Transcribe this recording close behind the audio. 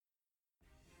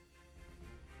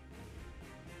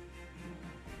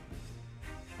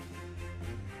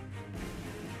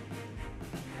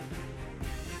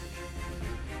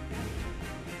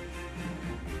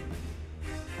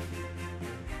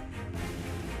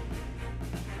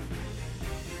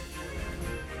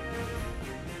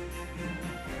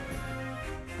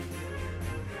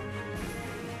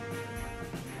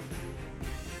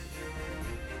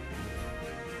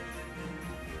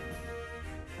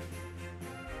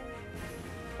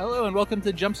Hello and welcome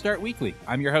to Jumpstart Weekly.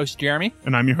 I'm your host, Jeremy.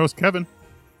 And I'm your host, Kevin.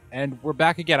 And we're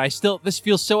back again. This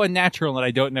feels so unnatural and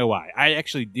I don't know why. I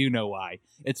actually do know why.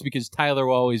 It's because Tyler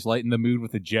will always lighten the mood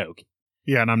with a joke.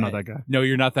 Yeah, and I'm not that guy. No,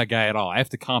 you're not that guy at all. I have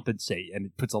to compensate, and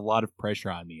it puts a lot of pressure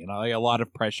on me. And by a lot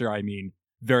of pressure, I mean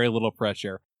very little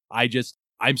pressure.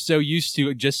 I'm so used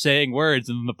to just saying words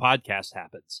and then the podcast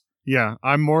happens. Yeah,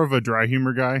 I'm more of a dry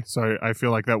humor guy, so I feel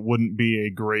like that wouldn't be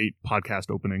a great podcast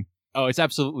opening. Oh, it's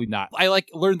absolutely not. I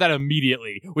learned that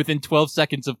immediately within 12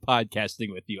 seconds of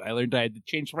podcasting with you. I learned I had to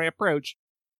change my approach,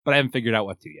 but I haven't figured out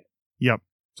what to yet. Yep.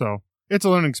 So it's a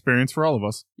learning experience for all of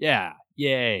us. Yeah.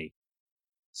 Yay.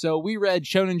 So we read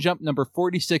Shonen Jump number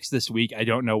 46 this week. I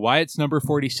don't know why it's number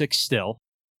 46 still,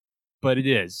 but it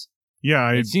is. Yeah.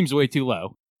 It seems way too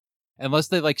low. Unless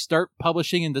they start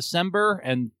publishing in December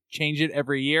and change it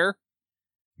every year.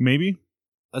 Maybe.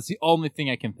 That's the only thing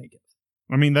I can think of.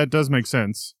 I mean, that does make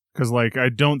sense. Because, I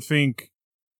don't think,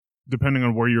 depending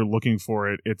on where you're looking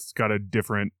for it, it's got a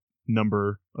different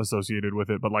number associated with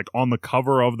it. But, on the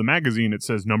cover of the magazine, it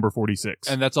says number 46.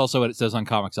 And that's also what it says on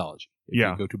Comixology. If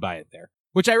you go to buy it there.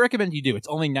 Which I recommend you do. It's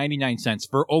only 99 cents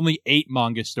for only 8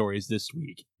 manga stories this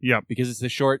week. Yep. Because it's a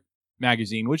short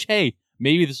magazine, which, hey,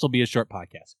 maybe this will be a short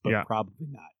podcast, but probably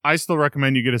not. I still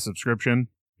recommend you get a subscription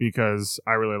because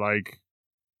I really like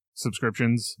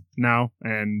subscriptions now,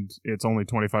 and it's only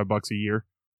 $25 a year.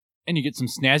 And you get some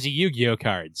snazzy Yu-Gi-Oh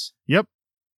cards. Yep.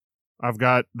 I've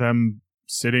got them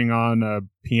sitting on a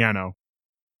piano.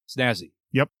 Snazzy.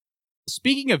 Yep.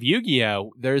 Speaking of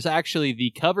Yu-Gi-Oh, there's actually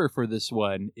the cover for this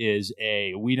one is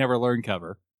a We Never Learn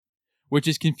cover, which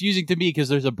is confusing to me because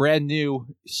there's a brand new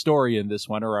story in this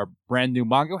one, or a brand new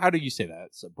manga. How do you say that?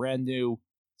 It's a brand new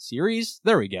series?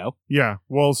 There we go. Yeah.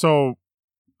 Well, so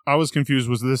I was confused.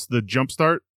 Was this the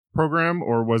Jumpstart program,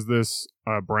 or was this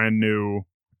a brand new...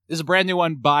 This is a brand new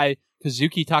one by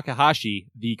Kazuki Takahashi,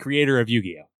 the creator of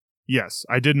Yu-Gi-Oh! Yes,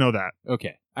 I did know that.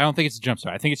 Okay. I don't think it's a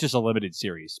Jumpstart. I think it's just a limited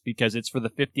series because it's for the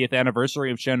 50th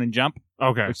anniversary of Shonen Jump,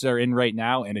 okay, which they're in right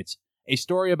now, and it's a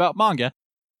story about manga,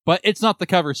 but it's not the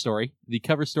cover story. The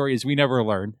cover story is We Never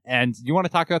Learn, and you want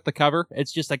to talk about the cover?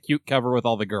 It's just a cute cover with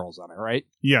all the girls on it, right?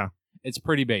 Yeah. It's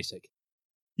pretty basic.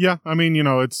 Yeah, I mean,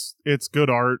 it's good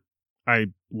art. I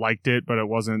liked it, but it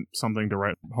wasn't something to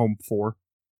write home for.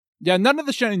 Yeah, none of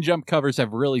the Shonen Jump covers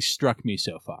have really struck me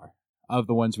so far, of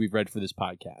the ones we've read for this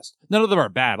podcast. None of them are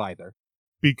bad either.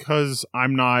 Because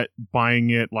I'm not buying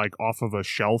it, off of a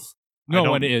shelf. No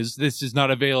one is. This is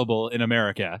not available in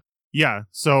America. Yeah,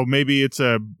 so maybe it's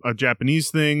a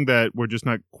Japanese thing that we're just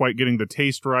not quite getting the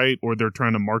taste right, or they're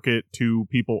trying to market to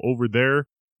people over there.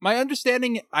 My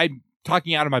understanding, I'm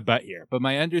talking out of my butt here, but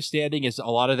my understanding is a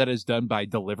lot of that is done by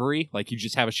delivery. You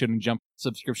just have a Shonen Jump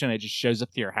subscription, and it just shows up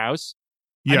to your house.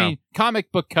 Yeah. I mean,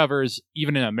 comic book covers,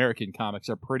 even in American comics,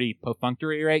 are pretty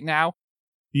perfunctory right now.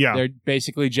 Yeah. They're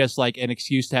basically just an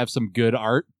excuse to have some good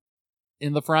art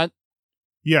in the front.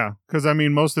 Yeah, because,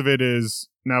 most of it is,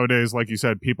 nowadays, like you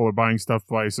said, people are buying stuff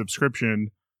by subscription.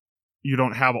 You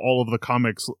don't have all of the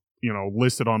comics,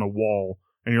 listed on a wall,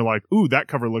 and you're like, ooh, that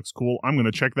cover looks cool. I'm going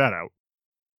to check that out.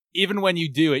 Even when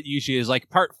you do, it usually is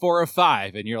part 4 of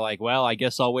 5, and you're like, well, I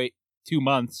guess I'll wait 2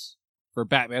 months for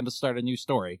Batman to start a new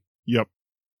story. Yep.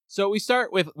 So we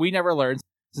start with We Never Learn,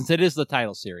 since it is the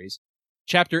title series.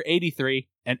 Chapter 83,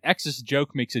 An Ex's Joke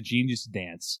Makes a Genius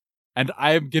Dance. And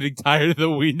I am getting tired of the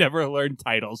We Never Learn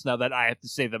titles now that I have to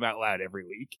say them out loud every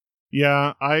week.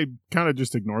 Yeah, I kind of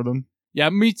just ignore them. Yeah,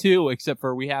 me too, except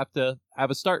for we have to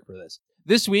have a start for this.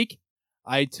 This week,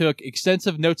 I took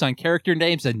extensive notes on character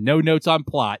names and no notes on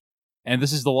plot. And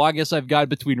this is the longest I've got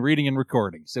between reading and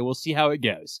recording, so we'll see how it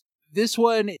goes. This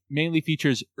one mainly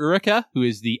features Urika, who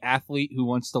is the athlete who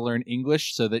wants to learn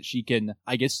English so that she can,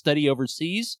 I guess, study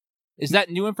overseas. Is that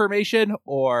new information,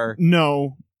 or...?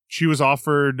 No, she was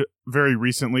offered very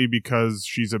recently because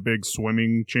she's a big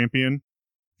swimming champion.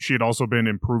 She had also been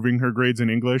improving her grades in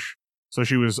English, so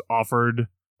she was offered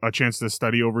a chance to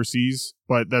study overseas,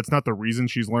 but that's not the reason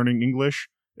she's learning English.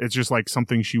 It's just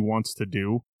something she wants to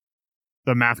do.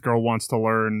 The math girl wants to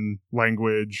learn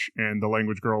language, and the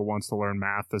language girl wants to learn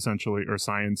math, essentially, or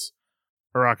science.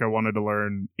 Uraka wanted to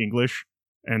learn English,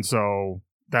 and so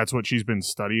that's what she's been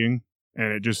studying.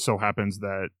 And it just so happens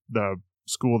that the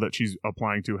school that she's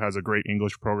applying to has a great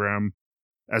English program,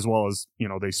 as well as,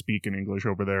 they speak in English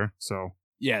over there, so...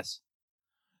 Yes.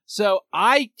 So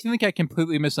I think I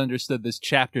completely misunderstood this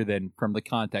chapter then from the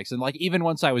context. And even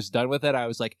once I was done with it, I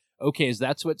was like, okay, is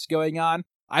that what's going on?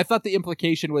 I thought the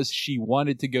implication was she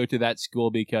wanted to go to that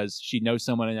school because she knows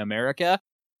someone in America.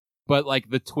 But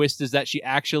the twist is that she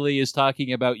actually is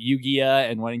talking about Yu-Gi-Oh!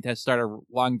 And wanting to start a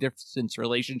long distance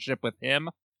relationship with him.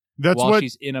 while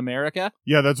she's in America.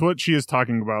 Yeah, that's what she is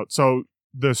talking about. So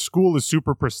the school is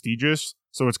super prestigious.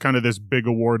 So it's kind of this big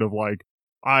award of like,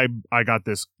 I got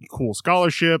this cool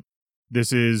scholarship.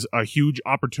 This is a huge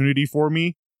opportunity for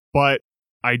me, but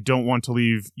I don't want to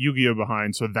leave Yu-Gi-Oh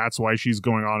behind. So that's why she's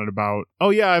going on and about, oh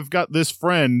yeah, I've got this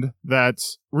friend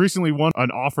that's recently won an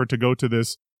offer to go to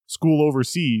this school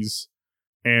overseas.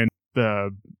 And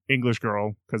the English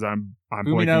girl, because I'm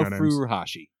blanking on names. Fumino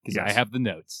Furuhashi, because I have the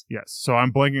notes. Yes, so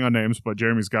I'm blanking on names, but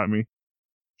Jeremy's got me.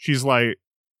 She's like,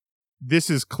 this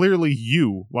is clearly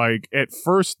you. Like, at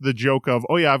first, the joke of,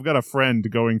 oh yeah, I've got a friend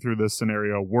going through this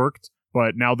scenario worked,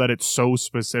 but now that it's so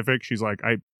specific, she's like,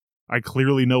 I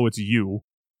clearly know it's you.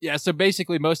 Yeah, so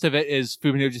basically most of it is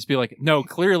Fumino just be like, no,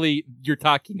 clearly you're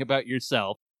talking about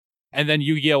yourself. And then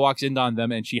Yu-Gi-Oh walks in on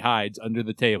them and she hides under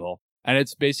the table. And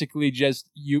it's basically just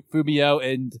Fumio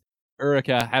and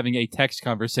Urika having a text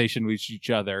conversation with each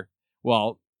other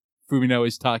while Fumino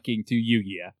is talking to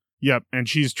Yu-Gi-Oh. Yep, and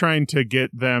she's trying to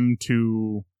get them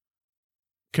to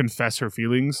confess her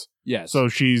feelings. Yes. So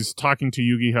she's talking to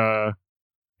Yu-Gi-Oh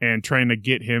and trying to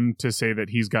get him to say that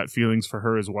he's got feelings for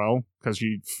her as well, because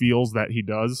she feels that he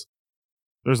does.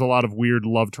 There's a lot of weird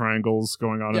love triangles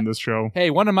going on in this show. Hey,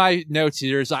 one of my notes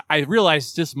here is I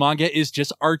realized this manga is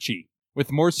just Archie,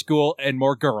 with more school and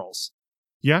more girls.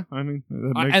 Yeah, I mean...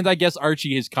 And I guess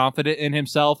Archie is confident in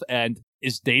himself and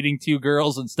is dating 2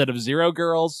 girls instead of 0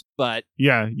 girls, but...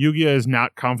 Yeah, Yu-Gi-Oh is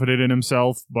not confident in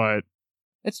himself, but...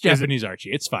 It's Japanese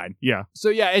Archie, it's fine. Yeah. So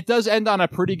yeah, it does end on a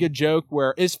pretty good joke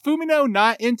where, is Fumino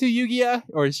not into Yu-Gi-Oh?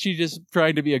 Or is she just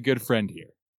trying to be a good friend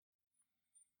here?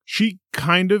 She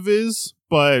kind of is,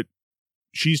 but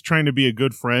she's trying to be a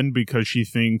good friend because she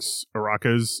thinks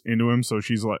Araka's into him, so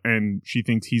she's like, and she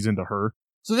thinks he's into her.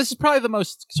 So this is probably the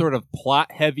most sort of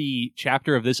plot-heavy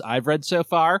chapter of this I've read so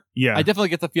far. Yeah. I definitely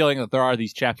get the feeling that there are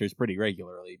these chapters pretty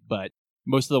regularly, but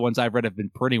most of the ones I've read have been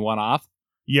pretty one-off.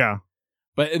 Yeah.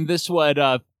 But in this one,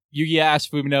 Yugi asks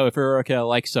Fumino if Urika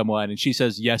likes someone, and she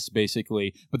says yes,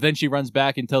 basically. But then she runs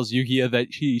back and tells Yu-Gi-Oh that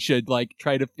he should, like,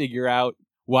 try to figure out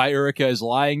why Urika is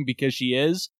lying because she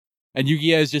is. And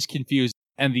Yu-Gi-Oh is just confused.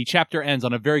 And the chapter ends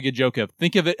on a very good joke of,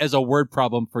 think of it as a word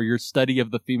problem for your study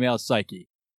of the female psyche.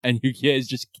 And Yu-Gi-Oh is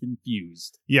just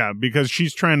confused. Yeah, because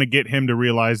she's trying to get him to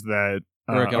realize that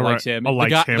Urika likes him.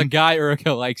 Him. The guy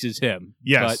Urika likes is him.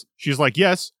 Yes. But she's like,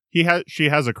 yes, she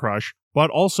has a crush,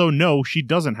 but also no, she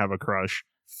doesn't have a crush.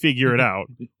 Figure it out,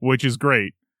 which is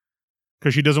great.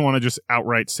 Because she doesn't want to just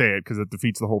outright say it, because it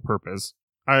defeats the whole purpose.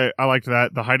 I liked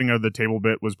that. The hiding under the table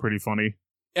bit was pretty funny.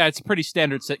 Yeah, it's a pretty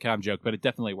standard sitcom joke, but it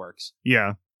definitely works.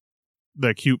 Yeah.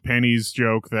 The cute panties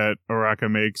joke that Araka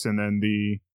makes, and then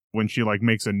when she like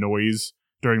makes a noise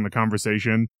during the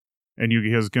conversation, and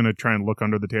Yu-Gi-Oh's gonna try and look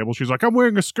under the table. She's like, I'm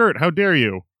wearing a skirt, how dare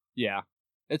you? Yeah.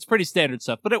 It's pretty standard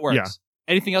stuff, but it works. Yeah.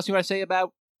 Anything else you want to say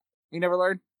about We Never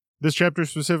Learn? This chapter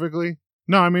specifically?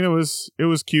 No, I mean, it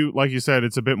was cute. Like you said,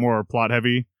 it's a bit more plot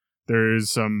heavy. There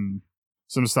is some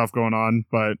stuff going on,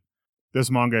 but this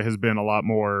manga has been a lot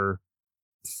more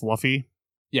fluffy.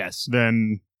 Yes.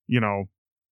 Than,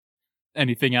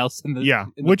 anything else in the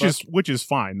in which the book. which is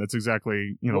fine. That's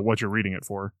exactly, what you're reading it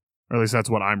for. Or at least that's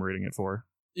what I'm reading it for.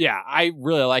 Yeah, I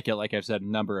really like it, like I've said a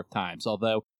number of times.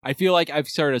 Although I feel like I've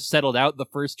sort of settled out. The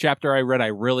first chapter I read I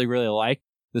really, really liked.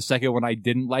 The second one I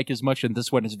didn't like as much, and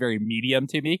this one is very medium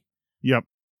to me. Yep.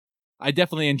 I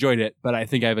definitely enjoyed it, but I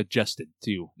think I've adjusted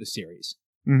to the series.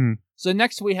 Mm-hmm. So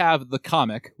next we have The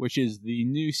Comic, which is the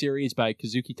new series by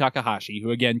Kazuki Takahashi,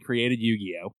 who again created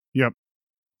Yu-Gi-Oh! Yep.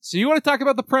 So you want to talk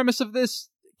about the premise of this,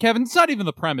 Kevin? It's not even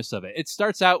the premise of it. It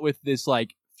starts out with this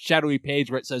like shadowy page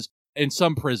where it says, in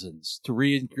some prisons, to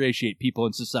reingratiate people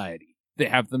in society, they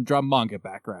have them draw manga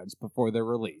backgrounds before their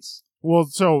release. Well,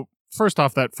 so first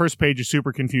off, that first page is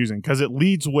super confusing because it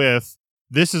leads with,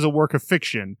 this is a work of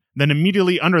fiction. Then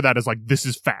immediately under that is like, this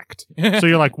is fact. So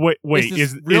you're like, wait,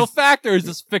 is this real fact or is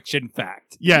this fiction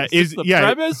fact? Yeah, is this the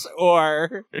premise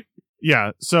or?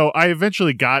 Yeah. So I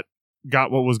eventually got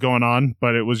what was going on,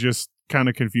 but it was just kind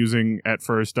of confusing at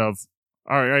first. Of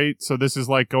all right, so this is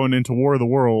like going into War of the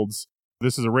Worlds.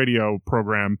 This is a radio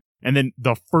program, and then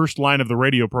the first line of the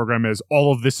radio program is,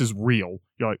 all of this is real.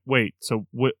 You're like, wait, so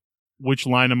which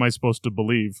line am I supposed to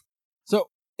believe?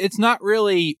 So it's not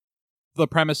really the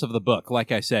premise of the book.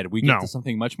 Like I said, we get to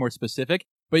something much more specific.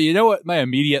 But you know what my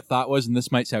immediate thought was, and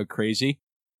this might sound crazy?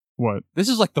 What? This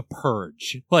is like The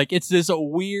Purge. Like, it's this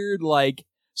weird, like,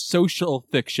 social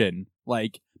fiction,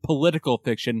 like, political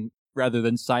fiction, rather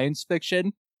than science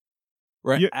fiction.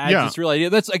 Where it adds this real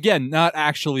idea. That's, again, not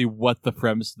actually what the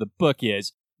premise of the book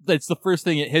is. It's the first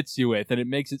thing it hits you with, and it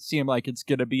makes it seem like it's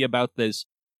going to be about this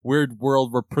weird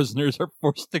world where prisoners are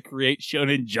forced to create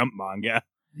Shonen Jump manga.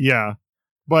 Yeah.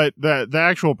 But the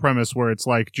actual premise where it's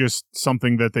like just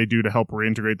something that they do to help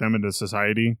reintegrate them into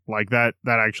society, like that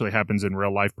actually happens in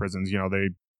real life prisons. You know, they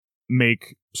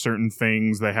make certain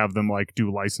things, they have them like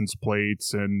do license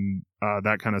plates and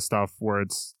that kind of stuff where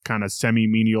it's kind of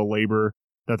semi-menial labor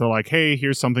that they're like, hey,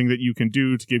 here's something that you can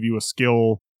do to give you a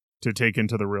skill to take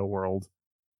into the real world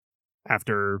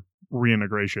after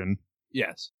reintegration.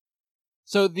 Yes.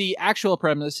 So the actual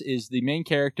premise is the main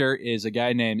character is a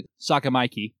guy named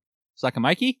Sakamaki.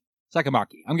 Sakamaki?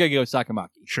 Sakamaki. I'm going to go with Sakamaki.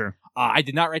 Sure. I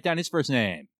did not write down his first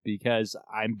name because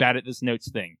I'm bad at this notes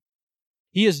thing.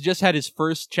 He has just had his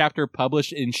first chapter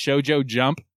published in Shoujo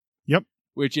Jump. Yep.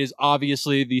 Which is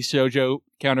obviously the Shoujo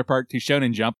counterpart to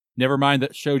Shonen Jump. Never mind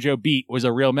that Shoujo Beat was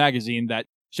a real magazine that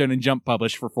Shonen Jump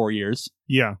published for 4 years.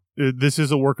 Yeah. This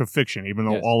is a work of fiction, even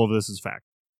though all of this is fact.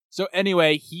 So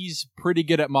anyway, he's pretty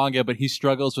good at manga, but he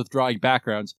struggles with drawing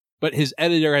backgrounds. But his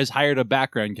editor has hired a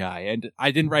background guy, and I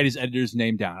didn't write his editor's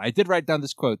name down. I did write down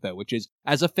this quote, though, which is,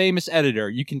 as a famous editor,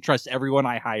 you can trust everyone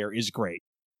I hire is great.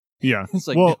 Yeah. It's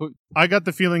like, well, no. I got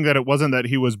the feeling that it wasn't that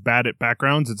he was bad at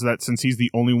backgrounds. It's that since he's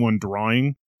the only one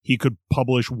drawing, he could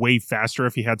publish way faster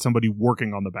if he had somebody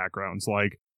working on the backgrounds.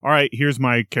 Like, all right, here's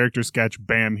my character sketch.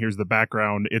 Bam, here's the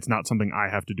background. It's not something I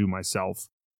have to do myself.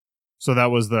 So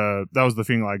that was the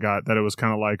feeling I got, that it was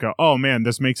kind of like, oh man,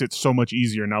 this makes it so much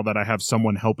easier now that I have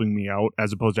someone helping me out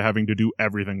as opposed to having to do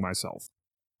everything myself.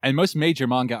 And most major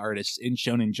manga artists in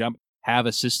Shonen Jump have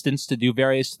assistants to do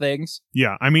various things.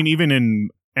 Yeah, I mean, even in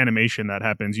animation that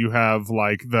happens. You have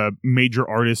like the major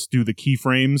artists do the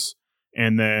keyframes,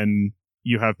 and then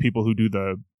you have people who do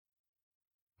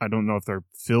I don't know if they're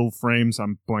fill frames.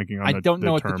 I'm blanking on I don't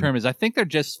know what the term is. I think they're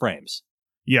just frames.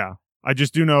 Yeah. I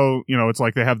just do know, it's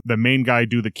like they have the main guy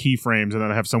do the keyframes and then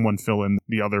have someone fill in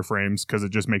the other frames because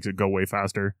it just makes it go way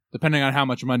faster. Depending on how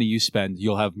much money you spend,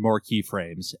 you'll have more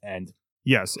keyframes and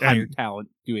higher talent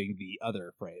doing the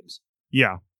other frames.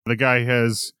 Yeah. The guy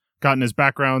has gotten his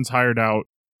backgrounds hired out,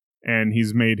 and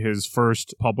he's made his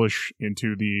first publish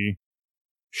into the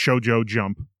Shoujo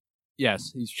Jump.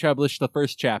 Yes, he's published the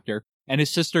first chapter, and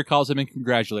his sister calls him and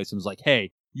congratulates him. He's like,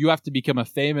 hey, you have to become a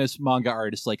famous manga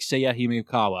artist like Seiya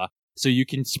Himekawa, so you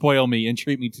can spoil me and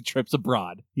treat me to trips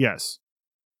abroad. Yes.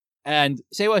 And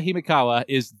Seiya Himekawa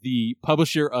is the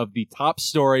publisher of the top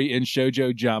story in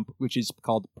Shoujo Jump, which is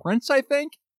called Prince, I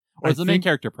think? Or is the main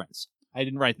character Prince? I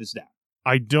didn't write this down.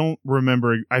 I don't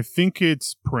remember. I think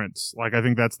it's Prince. Like, I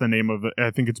think that's the name of it. I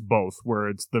think it's both, where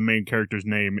it's the main character's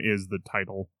name is the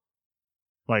title.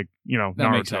 Like, that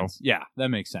Naruto. Makes sense. Yeah, that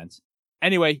makes sense.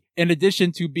 Anyway, in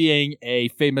addition to being a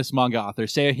famous manga author,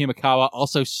 Seiya Himekawa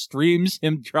also streams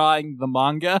him drawing the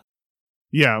manga.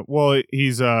 Yeah, well,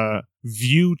 he's a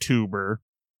ViewTuber.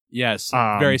 Yes,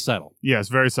 very subtle. Yes,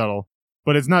 very subtle.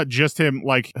 But it's not just him.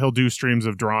 Like, he'll do streams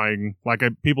of drawing. Like,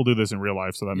 people do this in real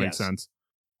life, so that makes sense.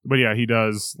 But yeah, he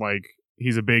does, like,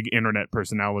 he's a big internet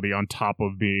personality on top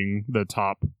of being the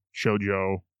top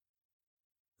shoujo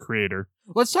creator.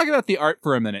 Let's talk about the art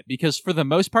for a minute, because for the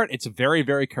most part, it's very,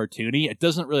 very cartoony. It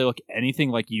doesn't really look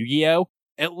anything like Yu-Gi-Oh!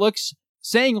 It looks,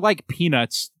 saying like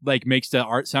Peanuts, like, makes the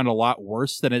art sound a lot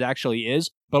worse than it actually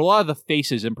is, but a lot of the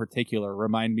faces in particular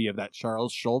remind me of that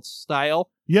Charles Schultz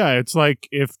style. Yeah, it's like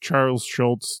if Charles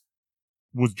Schultz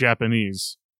was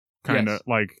Japanese, kind of. Yes.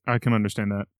 Like, I can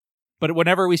understand that. But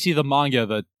whenever we see the manga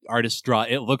the artists draw,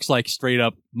 it looks like straight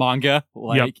up manga,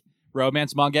 like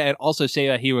romance manga. And also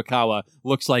Seiya Himekawa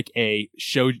looks like a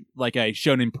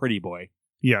shonen pretty boy.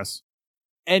 Yes.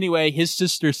 Anyway, his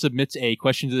sister submits a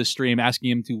question to the stream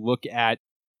asking him to look at.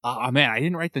 I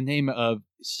didn't write the name of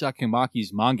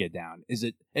Sakamaki's manga down.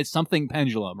 It's something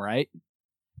Pendulum, right?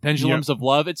 Pendulums of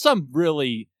Love. It's some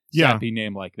really sappy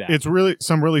name like that. It's really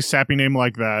some really sappy name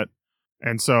like that.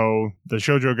 And so the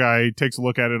shoujo guy takes a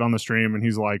look at it on the stream, and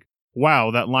he's like, wow,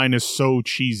 that line is so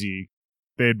cheesy.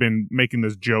 They had been making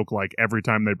this joke, like, every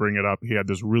time they bring it up, he had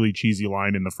this really cheesy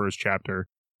line in the first chapter.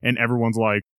 And everyone's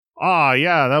like,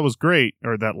 yeah, that was great.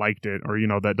 Or that liked it. Or,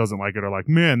 that doesn't like it. Or like,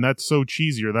 man, that's so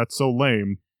cheesy. Or that's so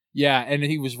lame. Yeah, and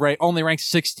he was only ranked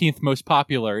 16th most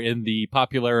popular in the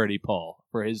popularity poll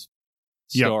for his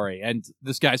story. Yep. And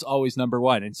this guy's always number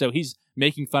one. And so he's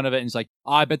making fun of it, and he's like,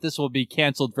 I bet this will be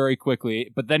canceled very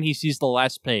quickly. But then he sees the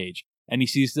last page, and he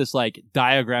sees this, like,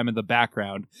 diagram in the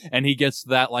background, and he gets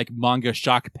that, like, manga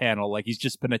shock panel, like he's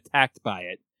just been attacked by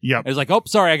it. Yep. He's like, oh,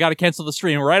 sorry, I gotta cancel the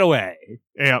stream right away.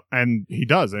 Yeah, and he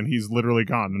does, and he's literally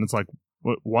gone. And it's like,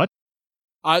 what?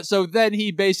 So then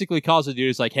he basically calls the dude.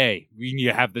 He's like, hey, we need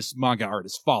to have this manga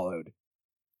artist followed.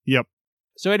 Yep.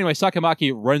 So anyway,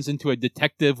 Sakamaki runs into a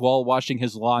detective while washing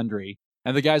his laundry.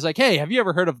 And the guy's like, hey, have you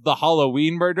ever heard of the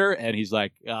Halloween murder? And he's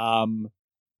like,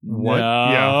 what?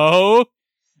 No.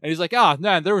 And he's like, oh,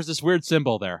 man, there was this weird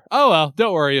symbol there. Oh, well,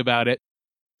 don't worry about it.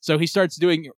 So he starts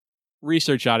doing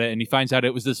research on it, and he finds out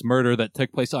it was this murder that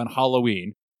took place on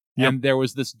Halloween. Yep. And there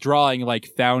was this drawing,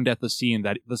 found at the scene,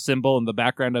 that the symbol in the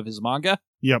background of his manga.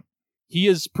 Yep. He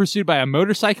is pursued by a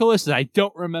motorcyclist, and I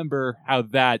don't remember how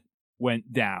that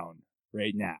went down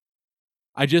right now.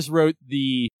 I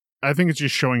think it's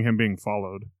just showing him being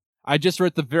followed. I just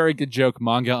wrote the very good joke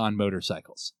manga on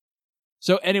motorcycles.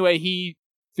 So anyway, he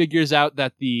figures out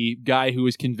that the guy who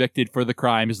was convicted for the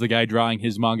crime is the guy drawing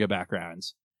his manga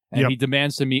backgrounds. And he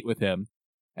demands to meet with him.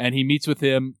 And he meets with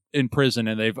him in prison,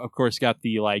 and they've, of course, got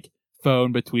the,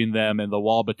 phone between them and the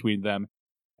wall between them.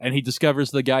 And he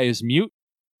discovers the guy is mute.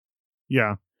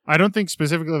 Yeah. I don't think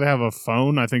specifically they have a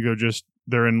phone. I think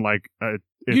they're in,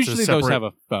 usually those have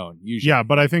a phone. Usually. Yeah,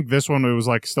 but I think this one, it was,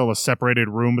 still a separated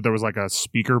room, but there was, a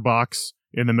speaker box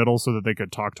in the middle so that they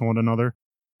could talk to one another.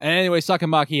 And anyway,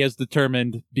 Sakamaki has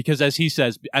determined, because as he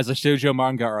says, as a shoujo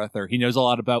manga author, he knows a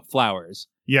lot about flowers.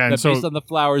 Yeah, and based on the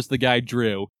flowers the guy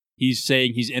drew, he's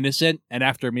saying he's innocent, and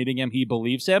after meeting him, he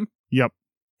believes him. Yep.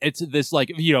 It's this,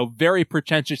 very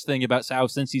pretentious thing about how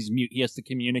since he's mute, he has to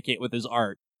communicate with his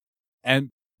art. And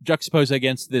juxtaposed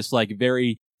against this,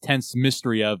 very tense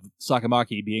mystery of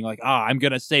Sakamaki being like, I'm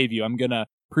gonna save you, I'm gonna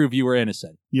prove you were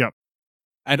innocent. Yep.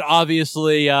 And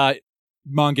obviously,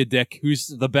 Manga Dick, who's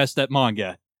the best at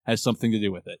manga, has something to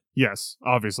do with it. Yes,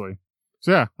 obviously.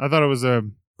 So yeah, I thought it was a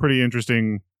pretty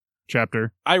interesting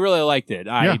chapter. I really liked it.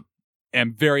 I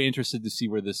am very interested to see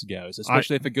where this goes,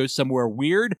 especially if it goes somewhere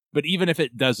weird. But even if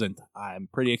it doesn't, I'm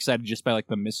pretty excited just by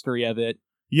the mystery of it.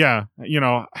 Yeah,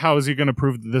 how is he going to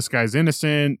prove that this guy's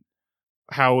innocent?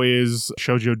 How is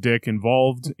Shoujo Dick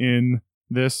involved in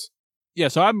this? Yeah,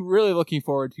 so I'm really looking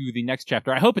forward to the next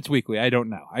chapter. I hope it's weekly. I don't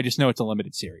know. I just know it's a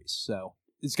limited series, so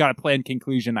it's got a planned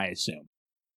conclusion, I assume.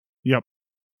 Yep.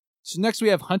 So next we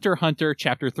have Hunter x Hunter,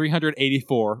 chapter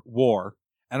 384, War.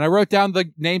 And I wrote down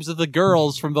the names of the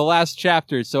girls from the last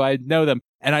chapter so I know them.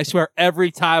 And I swear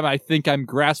every time I think I'm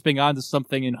grasping onto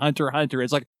something in Hunter x Hunter,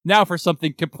 it's now for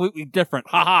something completely different.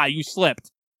 Haha, you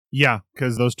slipped. Yeah,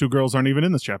 because those two girls aren't even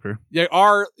in this chapter. They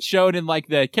are shown in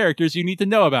the characters you need to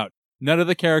know about. None of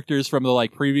the characters from the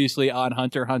previously on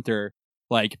Hunter x Hunter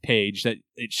page that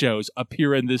it shows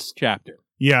appear in this chapter.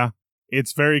 Yeah,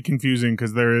 it's very confusing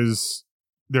because there's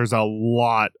a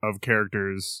lot of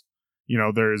characters.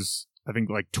 There's I think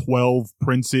 12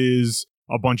 princes,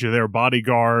 a bunch of their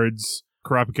bodyguards,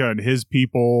 Kurapika and his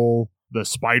people, the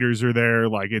spiders are there.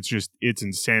 It's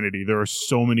insanity. There are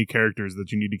so many characters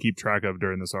that you need to keep track of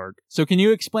during this arc. So can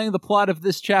you explain the plot of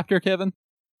this chapter, Kevin?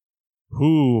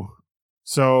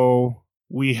 So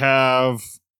we have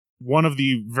one of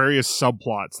the various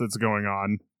subplots that's going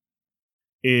on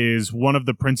is one of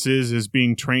the princes is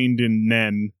being trained in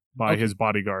Nen by his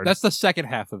bodyguard. That's the second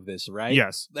half of this, right?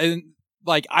 Yes. And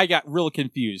I got real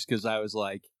confused because I was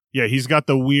yeah, he's got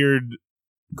the weird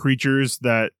creatures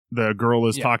that the girl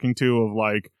is talking to of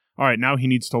all right, now he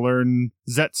needs to learn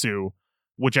Zetsu,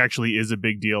 which actually is a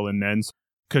big deal in Nen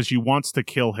because she wants to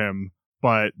kill him,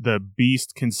 but the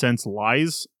beast can sense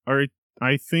lies, or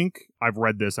I think I've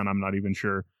read this and I'm not even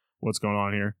sure what's going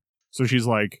on here. So she's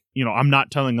I'm not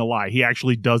telling a lie. He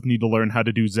actually does need to learn how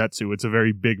to do Zetsu. It's a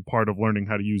very big part of learning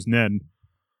how to use Nen.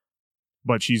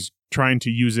 But she's trying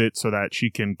to use it so that she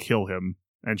can kill him.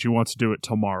 And she wants to do it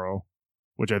tomorrow,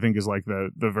 which I think is the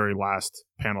very last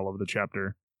panel of the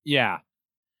chapter. Yeah.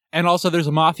 And also there's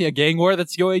a mafia gang war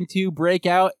that's going to break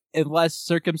out unless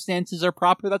circumstances are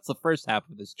proper. That's the first half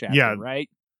of this chapter, right?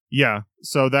 Yeah.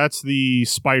 So that's the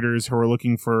spiders who are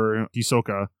looking for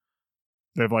Hisoka.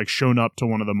 They've shown up to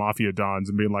one of the mafia dons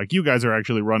and being you guys are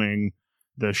actually running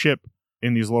the ship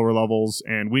in these lower levels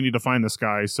and we need to find this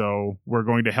guy, so we're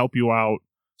going to help you out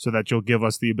so that you'll give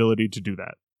us the ability to do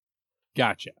that.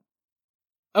 Gotcha.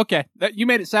 Okay, you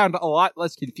made it sound a lot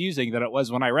less confusing than it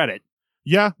was when I read it.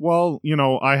 Yeah, well,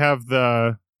 I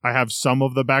have some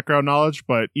of the background knowledge,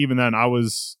 but even then I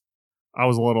was a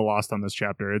little lost on this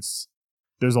chapter.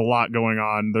 There's a lot going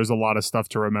on. There's a lot of stuff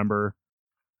to remember.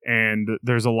 And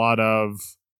there's a lot of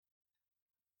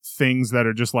things that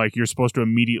are just you're supposed to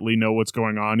immediately know what's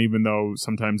going on, even though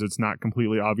sometimes it's not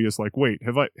completely obvious. Wait,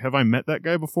 have I met that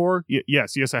guy before?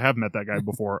 Yes, I have met that guy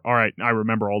before. All right, I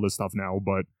remember all this stuff now.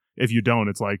 But if you don't,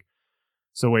 it's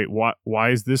so wait,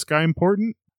 why is this guy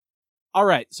important? All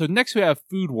right, so next we have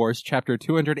Food Wars, chapter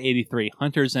 283,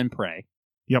 Hunters and Prey.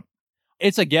 Yep.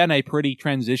 It's again a pretty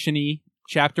transition-y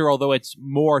chapter, although it's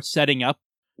more setting up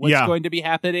what's going to be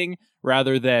happening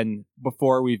rather than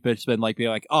before we've just been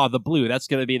being oh, the blue, that's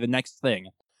going to be the next thing.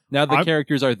 Now the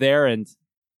characters are there and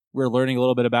we're learning a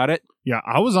little bit about it. Yeah,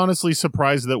 I was honestly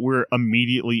surprised that we're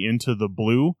immediately into the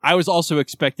blue. I was also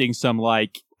expecting some,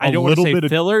 like, I A don't want to little say bit of-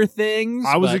 filler things.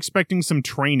 I was but expecting some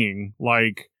training,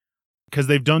 like, because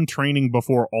they've done training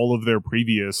before all of their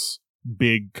previous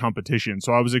big competitions.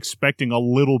 So I was expecting a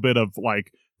little bit of,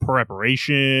 like,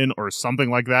 preparation or something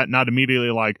like that. Not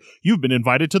immediately like, you've been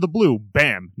invited to the blue.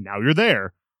 Bam, now you're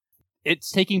there.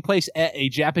 it's taking place at a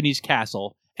Japanese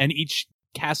castle, and each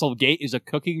castle gate is a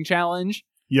cooking challenge.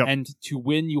 Yep. And to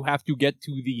win, you have to get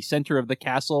to the center of the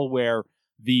castle where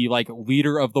the like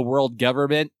leader of the world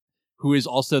government, who is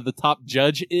also the top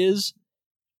judge, is.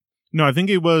 No, I think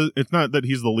it's not that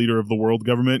he's the leader of the world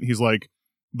government. He's like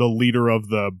the leader of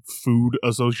the food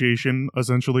association,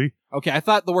 essentially. Okay, I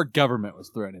thought the word government was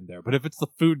thrown in there, but if it's the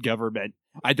food government,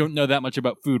 I don't know that much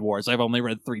about Food Wars. I've only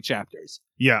read 3 chapters.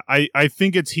 Yeah, I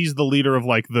think he's the leader of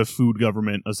like the food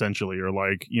government, essentially, or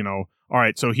like, you know, all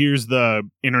right, so here's the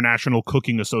International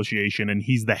Cooking Association, and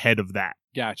he's the head of that.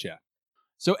 Gotcha.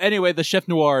 So anyway, the Chef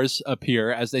Noirs appear,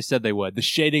 as they said they would. The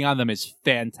shading on them is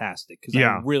fantastic, because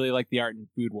Yeah. I really like the art in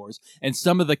Food Wars. And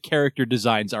some of the character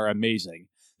designs are amazing.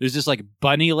 There's this like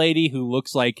bunny lady who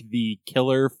looks like the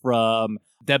killer from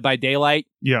Dead by Daylight.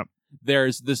 Yeah.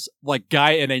 There's this like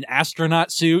guy in an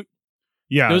astronaut suit.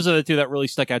 Yeah. Those are the 2 that really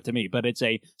stuck out to me, but it's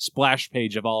a splash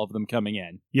page of all of them coming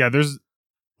in. Yeah, there's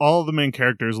all of the main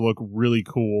characters look really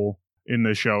cool in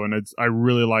this show, and I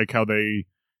really like how they,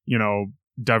 you know,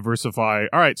 diversify.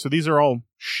 All right, so these are all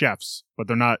chefs, but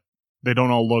they don't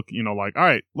all look, you know, like, all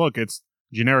right, look, it's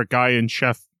generic guy in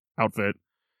chef outfit.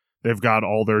 They've got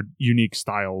all their unique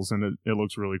styles, and it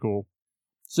looks really cool.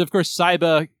 So, of course,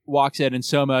 Saiba walks in, and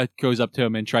Soma goes up to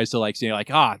him and tries to, like, say, like,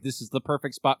 this is the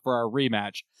perfect spot for our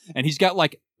rematch. And he's got,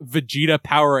 like, Vegeta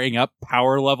powering up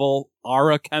power level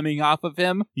aura coming off of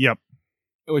him. Yep.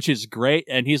 Which is great.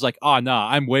 And he's like, nah,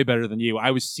 I'm way better than you. I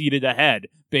was seated ahead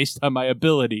based on my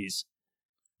abilities.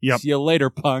 Yep. See you later,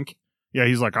 punk. Yeah,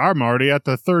 he's like, I'm already at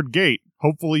the 3rd gate.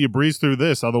 Hopefully you breeze through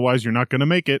this, otherwise you're not going to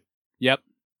make it. Yep.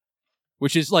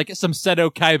 Which is like some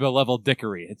Seto Kaiba level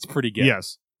dickery. It's pretty good.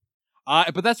 Yes.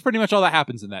 But that's pretty much all that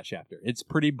happens in that chapter. It's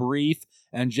pretty brief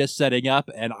and just setting up,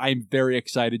 and I'm very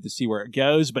excited to see where it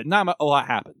goes, but not a lot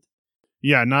happened.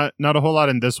 Yeah, not a whole lot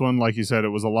in this one. Like you said, it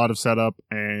was a lot of setup,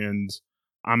 and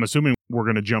I'm assuming we're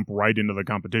going to jump right into the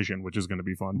competition, which is going to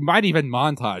be fun. Might even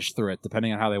montage through it,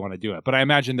 depending on how they want to do it. But I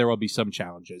imagine there will be some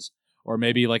challenges. Or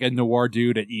maybe like a noir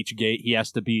dude at each gate he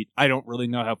has to beat. I don't really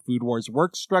know how Food Wars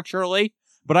works structurally,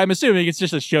 but I'm assuming it's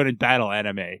just a shonen battle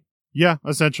anime. Yeah,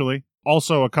 essentially.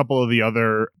 Also, a couple of the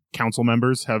other council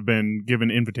members have been given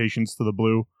invitations to the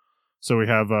blue. So we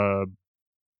have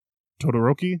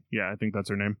Todoroki. Yeah, I think that's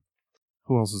her name.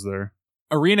 Who else is there?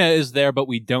 Arena is there, but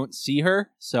we don't see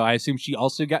her, so I assume she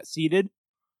also got seated.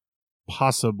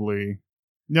 Possibly.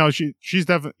 No, she's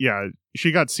definitely, yeah,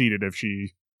 she got seated if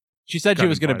she... She said got she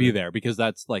was going to be invited. there, because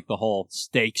that's like the whole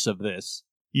stakes of this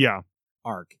Yeah.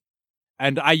 arc.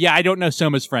 And I don't know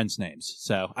Soma's friends' names,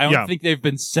 so I don't Yeah. think they've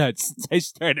been said since I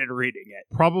started reading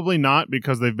it. Probably not,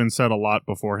 because they've been said a lot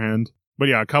beforehand. But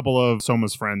yeah, a couple of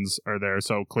Soma's friends are there,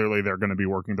 so clearly they're going to be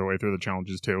working their way through the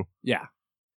challenges too. Yeah.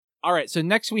 All right, so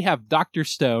next we have Dr.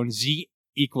 Stone, Z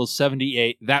equals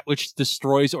 78, that which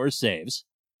destroys or saves.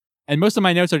 And most of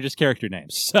my notes are just character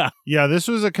names. So Yeah, this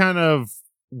was a kind of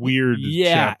weird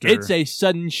chapter. it's a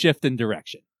sudden shift in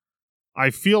direction.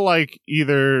 I feel like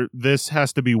either this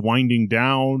has to be winding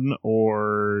down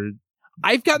or...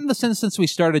 I've gotten the sense since we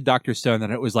started Dr. Stone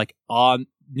that it was like on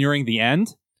nearing the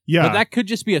end. Yeah, But that could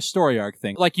just be a story arc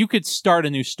thing. Like you could start a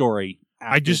new story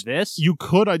after this. you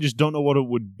could, I just don't know what it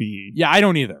would be. Yeah, I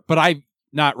don't either. But I've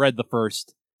not read the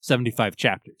first 75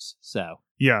 chapters. So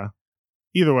Yeah.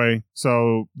 Either way,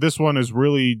 so this one is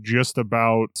really just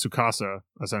about Tsukasa,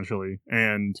 essentially.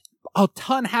 And a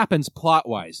ton happens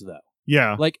plot-wise, though.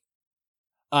 yeah, Like,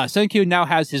 Senkyu now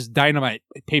has his dynamite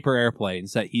paper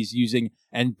airplanes that he's using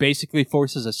and basically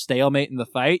forces a stalemate in the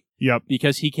fight yep.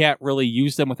 because he can't really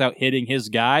use them without hitting his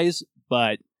guys,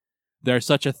 but they're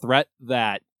such a threat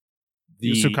that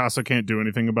Tsukasa can't do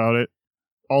anything about it.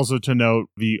 Also to note,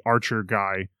 the archer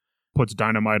guy puts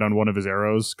dynamite on one of his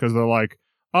arrows because they're like,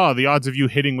 the odds of you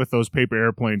hitting with those paper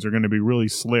airplanes are going to be really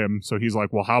slim. So he's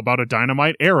like, well, how about a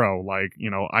dynamite arrow? Like, you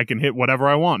know, I can hit whatever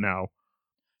I want now.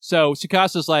 So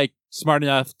Tsukasa's like smart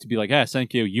enough to be like,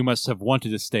 Senkyu, you must have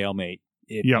wanted a stalemate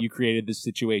if Yep. you created this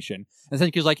situation. And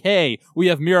Senkyu's like, hey, we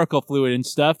have miracle fluid and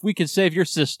stuff. We can save your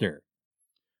sister.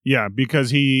 Yeah,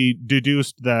 because he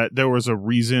deduced that there was a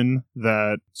reason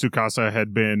that Tsukasa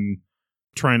had been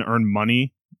trying to earn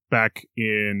money back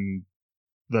in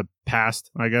the past,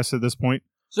 I guess, at this point.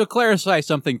 So clarify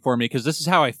something for me, because this is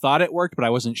how I thought it worked, but I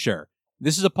wasn't sure.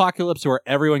 This is Apocalypse where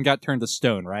everyone got turned to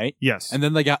stone, right? Yes. And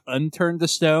then they got unturned to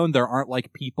stone. There aren't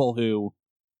like people who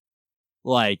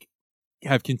like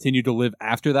have continued to live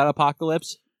after that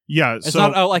apocalypse. Yeah, It's so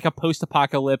not like a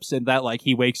post-apocalypse in that like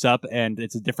he wakes up and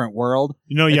it's a different world.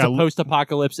 It's yeah, a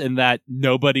post-apocalypse in that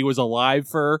nobody was alive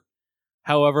for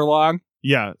however long.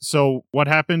 yeah. So what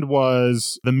happened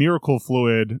was the miracle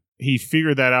fluid. He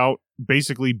figured that out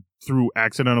basically through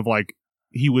accident of like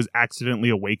he was accidentally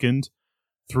awakened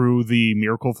through the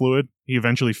miracle fluid. He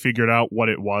eventually figured out what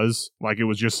it was. Like it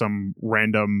was just some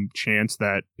random chance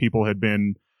that people had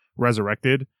been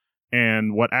resurrected.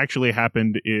 And what actually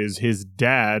happened is his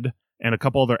dad and a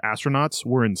couple other astronauts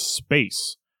were in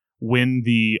space when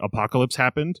the apocalypse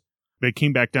happened. They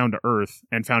came back down to Earth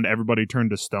and found everybody turned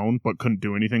to stone, but couldn't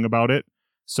do anything about it.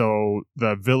 So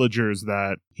the villagers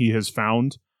that he has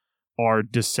found are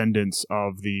descendants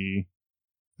of the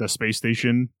space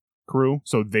station crew.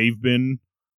 So they've been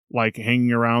like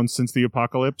hanging around since the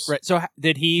apocalypse. Right. So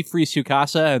did he free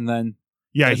Tsukasa and then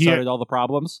Yeah, he started all the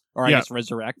problems? Or I Yeah. guess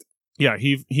resurrect? Yeah,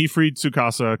 he freed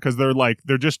Tsukasa because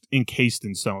they're just encased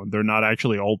in stone. They're not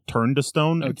actually all turned to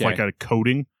stone. It's Okay. like a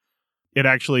coating.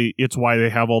 It's why they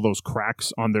have all those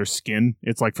cracks on their skin.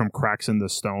 It's like from cracks in the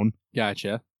stone.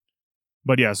 Gotcha.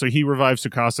 But yeah, so he revived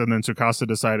Tsukasa, and then Tsukasa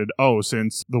decided,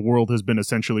 since the world has been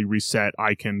essentially reset,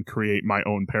 I can create my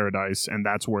own paradise, and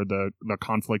that's where the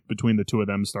conflict between the two of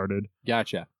them started.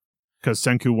 Gotcha. Because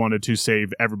Senku wanted to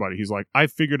save everybody. He's like, I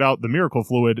figured out the miracle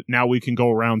fluid, now we can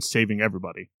go around saving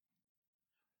everybody.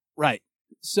 Right.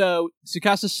 So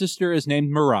Tsukasa's sister is named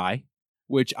Mirai,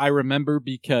 which I remember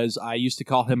because I used to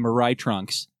call him Mirai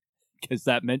Trunks, because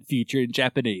that meant future in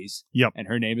Japanese. Yep. And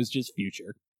her name is just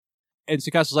Future. And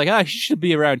Tsukasa's like, she should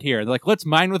be around here. They're like, let's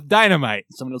mine with dynamite.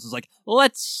 And someone else is like,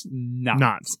 let's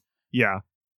not. Yeah.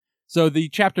 So the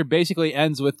chapter basically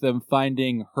ends with them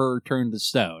finding her turned to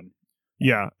stone.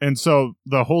 Yeah. And so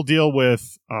the whole deal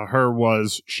with her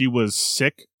was she was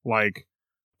sick, like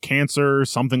cancer,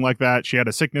 something like that. She had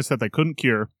a sickness that they couldn't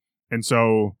cure. And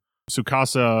so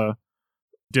Tsukasa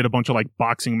did a bunch of like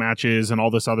boxing matches and all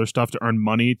this other stuff to earn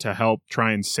money to help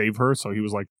try and save her. So he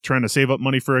was like trying to save up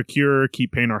money for a cure,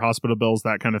 keep paying her hospital bills,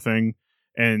 that kind of thing.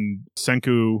 And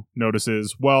Senku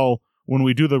notices, well, when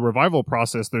we do the revival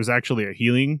process, there's actually a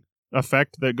healing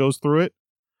effect that goes through it.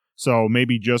 So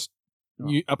maybe just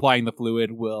Applying the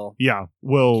fluid will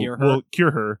will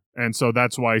cure her. And so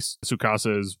that's why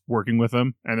Tsukasa is working with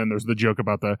them. And then there's the joke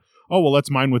about let's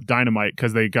mine with dynamite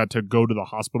because they got to go to the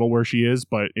hospital where she is,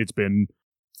 but it's been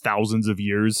thousands of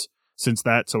years since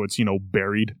that, so it's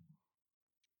buried.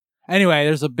 Anyway,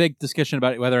 there's a big discussion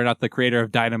about whether or not the creator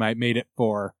of dynamite made it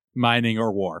for mining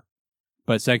or war,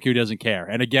 but Senku doesn't care.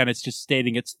 And again, it's just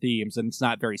stating its themes, and it's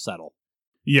not very subtle.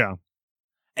 Yeah.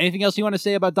 Anything else you want to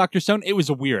say about Dr. Stone? It was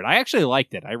weird. I actually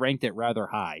liked it. I ranked it rather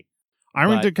high. I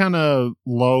ranked it kind of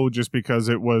low just because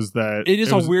it was a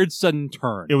weird sudden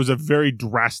turn. It was a very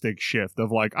drastic shift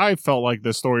of like, I felt like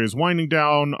the story is winding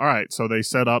down. All right, so they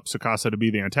set up Tsukasa to be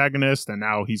the antagonist, and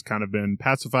now he's kind of been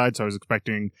pacified, so I was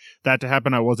expecting that to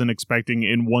happen. I wasn't expecting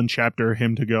in one chapter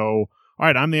him to go, all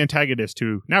right, I'm the antagonist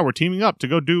too. Now we're teaming up to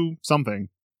go do something.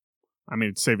 I mean,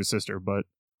 it's save his sister, but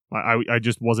I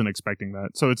just wasn't expecting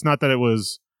that. So it's not that it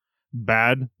was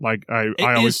bad. Like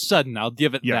It is sudden. I'll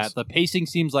give it that. The pacing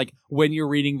seems like when you're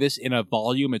reading this in a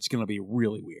volume, it's going to be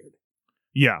really weird.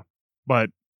 Yeah, but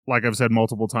like I've said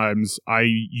multiple times, I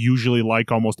usually like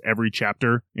almost every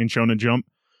chapter in Shonen Jump.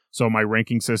 So my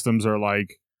ranking systems are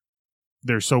like,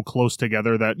 they're so close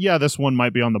together that, this one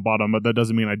might be on the bottom, but that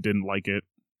doesn't mean I didn't like it.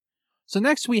 So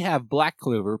next we have Black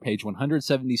Clover, page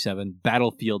 177,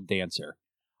 Battlefield Dancer.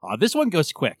 This one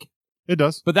goes quick. It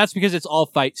does. But that's because it's all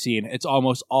fight scene. It's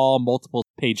almost all multiple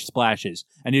page splashes.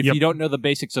 And if you don't know the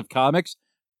basics of comics,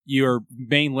 your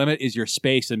main limit is your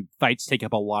space, and fights take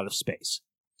up a lot of space.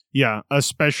 Yeah,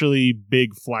 especially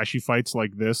big flashy fights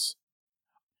like this.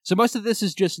 So most of this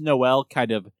is just Noelle kind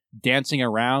of dancing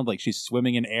around, like she's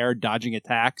swimming in air, dodging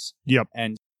attacks,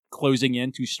 and closing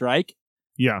in to strike.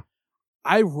 Yeah.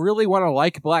 I really want to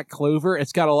like Black Clover.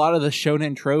 It's got a lot of the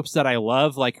shonen tropes that I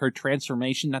love, like her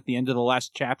transformation at the end of the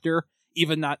last chapter.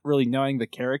 Even not really knowing the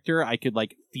character, I could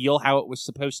like feel how it was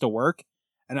supposed to work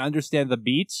and understand the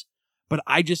beats. But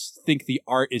I just think the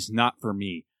art is not for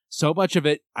me. So much of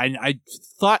it, I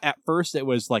thought at first it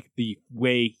was like the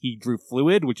way he drew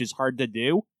fluid, which is hard to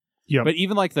do. Yeah. But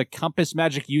even like the compass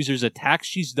magic user's attacks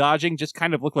she's dodging just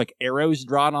kind of look like arrows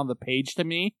drawn on the page to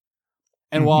me.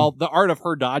 And while the art of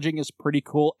her dodging is pretty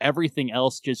cool, everything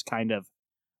else just kind of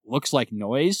looks like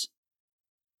noise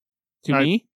to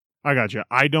me. I got you.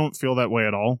 I don't feel that way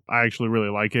at all. I actually really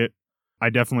like it. I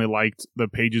definitely liked the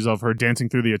pages of her dancing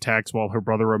through the attacks while her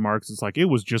brother remarks, it's like, it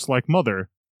was just like Mother.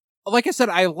 Like I said,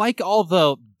 I like all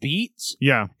the beats.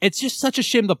 Yeah. It's just such a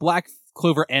shame the Black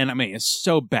Clover anime is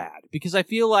so bad, because I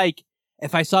feel like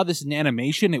if I saw this in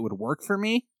animation, it would work for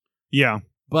me. Yeah.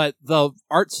 But the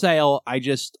art style,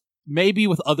 maybe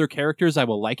with other characters, I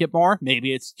will like it more.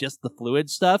 Maybe it's just the fluid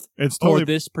stuff It's for totally,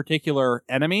 this particular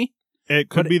enemy. it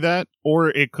could be that, or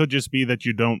it could just be that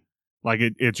you don't, like,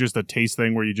 it's just a taste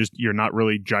thing where you're not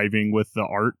really jiving with the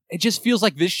art. It just feels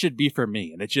like this should be for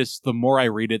me. And it just, the more I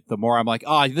read it, the more I'm like,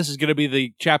 oh, this is going to be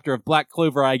the chapter of Black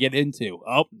Clover I get into.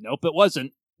 Oh, nope, it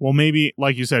wasn't. Well, maybe,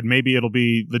 like you said, maybe it'll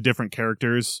be the different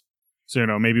characters. So,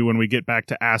 maybe when we get back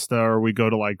to Asta or we go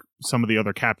to, like, some of the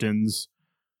other captains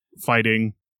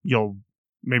fighting, you'll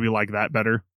maybe like that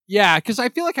better. Yeah, because I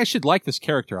feel like I should like this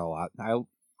character a lot.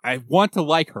 I want to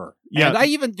like her. Yeah. And I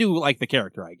even do like the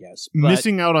character, I guess. But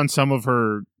Missing out on some of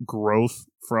her growth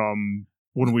from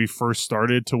when we first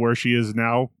started to where she is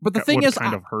now. But the thing would is,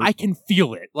 kind of hurt. I can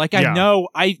feel it. Like, I Yeah. know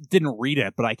I didn't read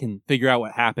it, but I can figure out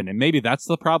what happened. And maybe that's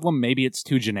the problem. Maybe it's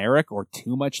too generic or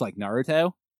too much like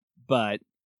Naruto. But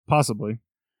Possibly.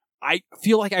 I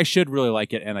feel like I should really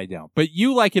like it, and I don't. But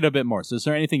you like it a bit more. So is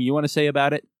there anything you want to say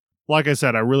about it? Like I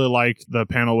said, I really liked the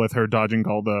panel with her dodging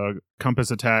all the compass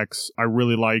attacks. I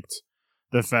really liked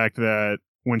the fact that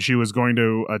when she was going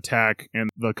to attack and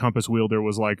the compass wielder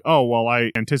was like, oh, well,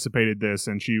 I anticipated this.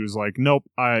 And she was like, nope,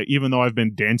 even though I've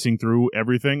been dancing through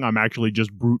everything, I'm actually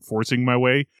just brute forcing my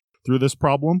way through this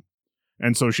problem.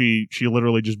 And so she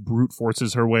literally just brute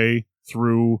forces her way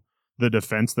through the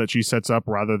defense that she sets up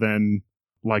rather than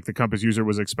like the compass user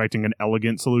was expecting an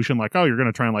elegant solution. Like, oh, you're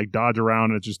going to try and like dodge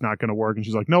around and it's just not going to work. And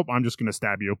she's like, nope, I'm just going to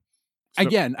stab you. So-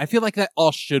 Again, I feel like that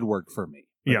all should work for me.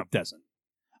 But Yeah. it doesn't.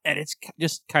 And it's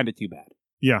just kind of too bad.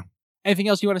 Yeah. Anything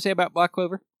else you want to say about Black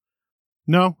Clover?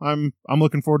 No, I'm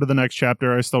looking forward to the next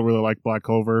chapter. I still really like Black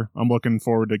Clover. I'm looking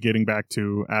forward to getting back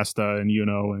to Asta and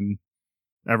Yuno and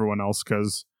everyone else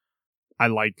because I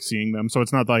like seeing them. So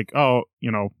it's not like, oh,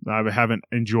 I haven't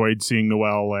enjoyed seeing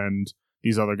Noelle and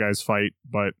these other guys fight,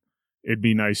 but it'd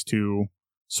be nice to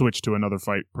switch to another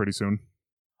fight pretty soon.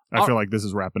 I feel like this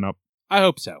is wrapping up. I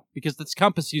hope so, because this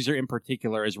compass user in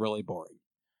particular is really boring.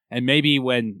 And maybe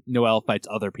when Noelle fights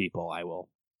other people, I will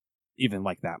even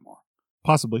like that more.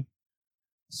 Possibly.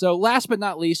 So last but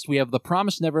not least, we have The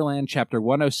Promised Neverland Chapter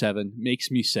 107, Makes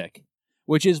Me Sick,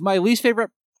 which is my least favorite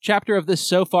chapter of this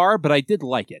so far, but I did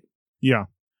like it. Yeah.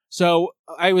 So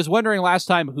I was wondering last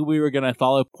time who we were going to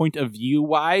follow point of view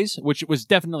wise, which was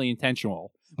definitely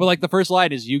intentional. But like the first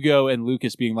line is Yugo and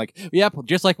Lucas being like, yep,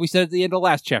 just like we said at the end of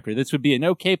last chapter, this would be an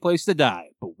okay place to die,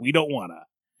 but we don't want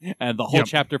to. And the whole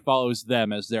chapter follows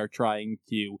them as they're trying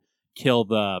to kill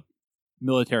the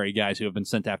military guys who have been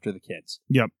sent after the kids.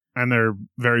 Yep. And they're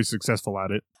very successful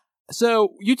at it.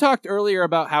 So you talked earlier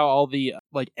about how all the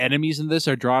enemies in this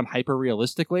are drawn hyper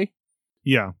realistically.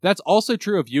 Yeah. That's also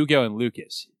true of Yugo and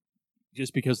Lucas.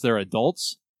 Just because they're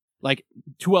adults, like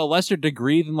to a lesser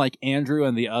degree than like Andrew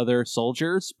and the other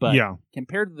soldiers, but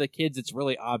compared to the kids, it's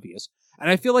really obvious. And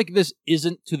I feel like this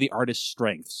isn't to the artist's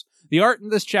strengths. The art in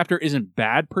this chapter isn't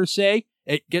bad per se.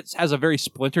 It has a very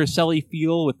Splinter Cell-y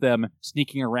feel with them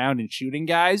sneaking around and shooting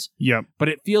guys. Yep. But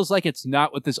it feels like it's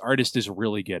not what this artist is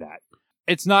really good at.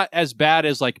 It's not as bad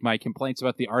as like my complaints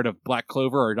about the art of Black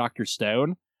Clover or Dr.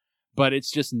 Stone, but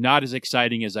it's just not as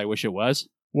exciting as I wish it was.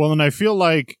 Well, and I feel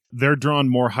like they're drawn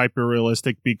more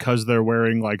hyper-realistic because they're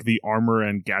wearing, like, the armor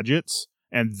and gadgets,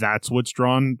 and that's what's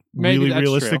drawn really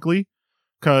realistically.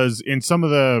 Because in some of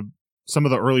the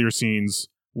earlier scenes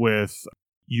with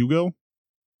Yugo...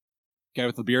 Guy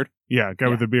with the beard? Yeah, guy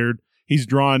with the beard. He's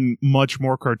drawn much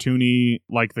more cartoony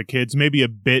like the kids, maybe a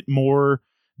bit more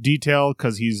detail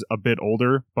because he's a bit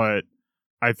older, but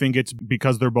I think it's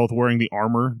because they're both wearing the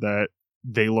armor that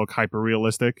they look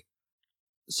hyper-realistic.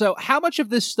 So how much of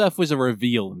this stuff was a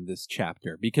reveal in this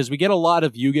chapter? Because we get a lot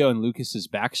of Yugo and Lucas's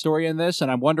backstory in this, and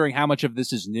I'm wondering how much of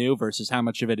this is new versus how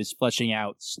much of it is fleshing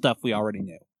out stuff we already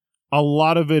knew. A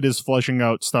lot of it is fleshing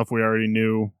out stuff we already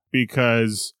knew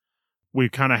because we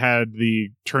kind of had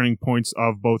the turning points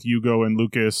of both Yugo and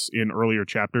Lucas in earlier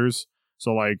chapters.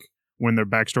 So like when their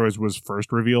backstories was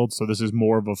first revealed. So this is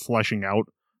more of a fleshing out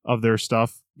of their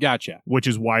stuff. Gotcha. Which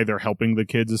is why they're helping the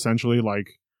kids essentially.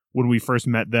 Like when we first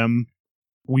met them,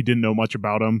 we didn't know much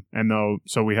about them,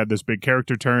 so we had this big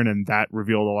character turn, and that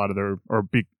revealed a lot of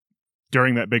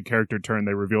during that big character turn,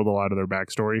 they revealed a lot of their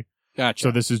backstory. Gotcha.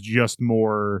 So this is just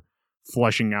more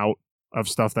fleshing out of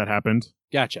stuff that happened.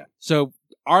 Gotcha. So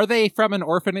are they from an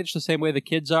orphanage the same way the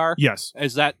kids are? Yes.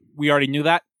 We already knew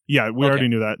that? Yeah, we already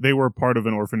knew that. They were part of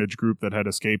an orphanage group that had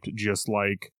escaped, just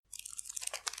like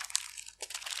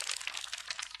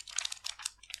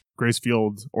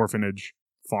Gracefield orphanage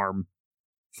farm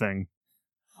thing.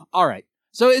 All right.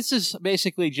 So this is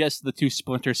basically just the two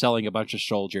Splinter selling a bunch of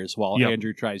soldiers while Yep.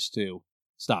 Andrew tries to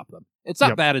stop them. It's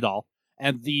not Yep. bad at all.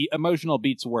 And the emotional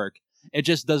beats work. It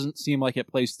just doesn't seem like it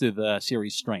plays to the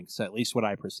series' strengths, at least what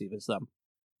I perceive as them.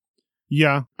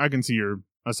 Yeah, I can see your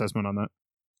assessment on that.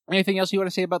 Anything else you want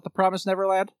to say about The Promised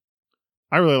Neverland?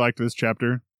 I really liked this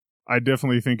chapter. I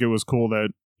definitely think it was cool that,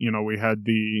 we had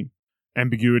the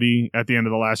ambiguity at the end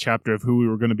of the last chapter of who we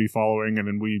were going to be following, and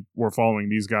then we were following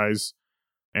these guys,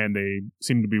 and they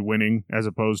seem to be winning, as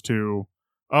opposed to,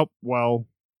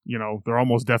 they're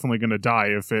almost definitely going to die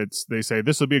if they say,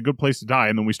 this would be a good place to die,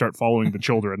 and then we start following the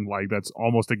children. Like, that's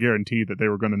almost a guarantee that they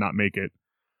were going to not make it.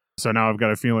 So now I've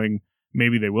got a feeling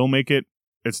maybe they will make it.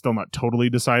 It's still not totally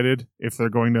decided if they're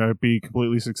going to be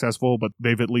completely successful, but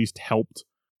they've at least helped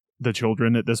the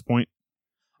children at this point.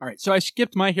 All right, so I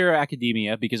skipped My Hero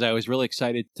Academia because I was really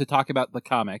excited to talk about the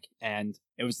comic, and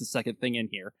it was the second thing in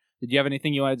here. Did you have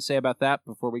anything you wanted to say about that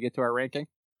before we get to our ranking?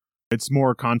 It's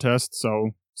more contest,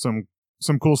 so some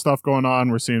cool stuff going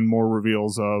on. We're seeing more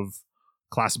reveals of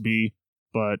Class B,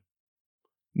 but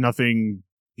nothing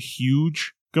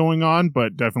huge going on,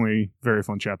 but definitely very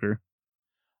fun chapter.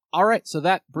 All right, so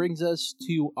that brings us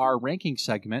to our ranking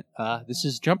segment. This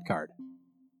is Jump Card.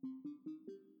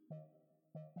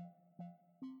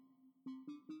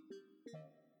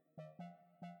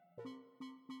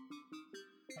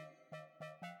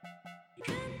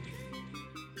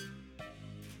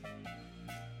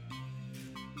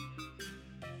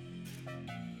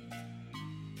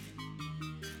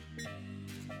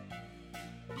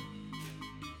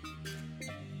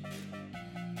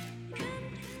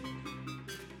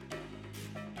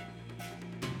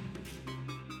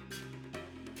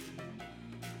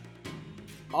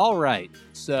 All right,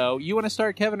 so you want to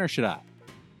start, Kevin, or should I?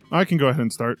 I can go ahead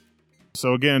and start.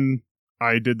 So again,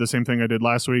 I did the same thing I did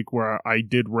last week where I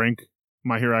did rank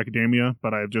My Hero Academia,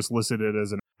 but I've just listed it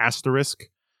as an asterisk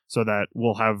so that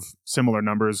we'll have similar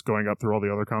numbers going up through all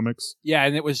the other comics. Yeah,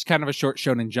 and it was kind of a short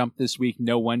Shonen Jump this week,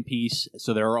 no One Piece,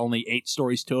 so there are only 8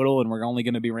 stories total, and we're only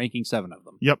going to be ranking 7 of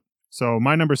them. Yep. So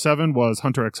my number 7 was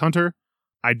Hunter x Hunter.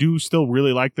 I do still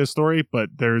really like this story, but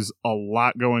there's a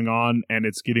lot going on, and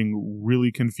it's getting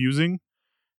really confusing.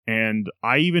 And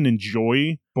I even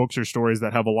enjoy books or stories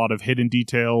that have a lot of hidden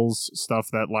details, stuff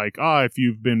that like, if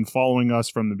you've been following us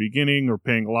from the beginning or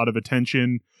paying a lot of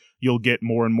attention, you'll get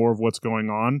more and more of what's going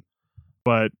on.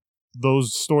 But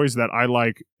those stories that I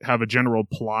like have a general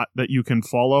plot that you can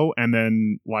follow, and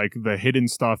then like the hidden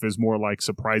stuff is more like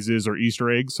surprises or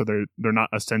Easter eggs, so they're not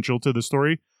essential to the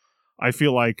story. I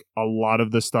feel like a lot of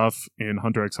the stuff in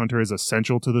Hunter x Hunter is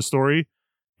essential to the story,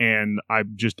 and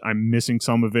I'm missing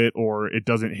some of it, or it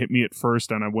doesn't hit me at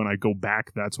first, and when I go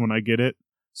back, that's when I get it.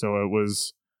 So it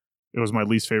was my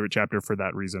least favorite chapter for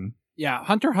that reason. Yeah,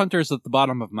 Hunter x Hunter is at the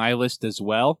bottom of my list as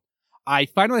well. I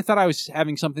finally thought I was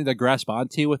having something to grasp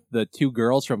onto with the 2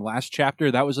 girls from last chapter.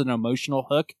 That was an emotional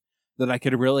hook that I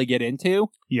could really get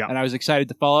into. Yeah. And I was excited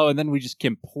to follow, and then we just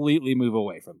completely move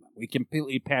away from them. We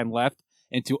completely pan left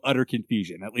into utter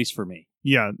confusion, at least for me.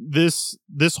 Yeah, this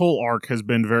whole arc has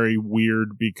been very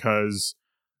weird because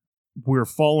we're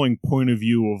following point of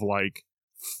view of like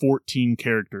 14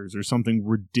 characters or something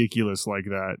ridiculous like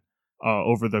that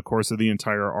over the course of the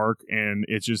entire arc, and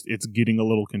it's getting a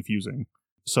little confusing.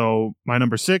 So my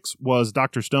number 6 was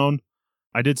Dr. Stone.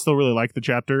 I did still really like the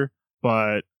chapter,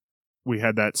 but we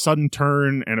had that sudden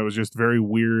turn, and it was just very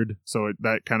weird, so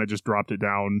that kind of just dropped it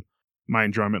down my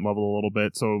enjoyment level a little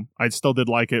bit. So I still did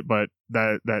like it, but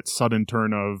that sudden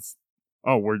turn of,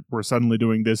 we're suddenly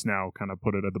doing this now, kind of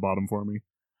put it at the bottom for me.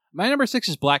 My number 6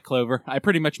 is Black Clover. I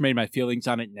pretty much made my feelings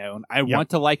on it known. I want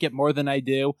to like it more than I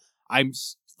do. I'm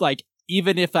like,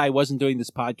 even if I wasn't doing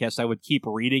this podcast, I would keep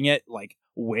reading it, like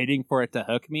waiting for it to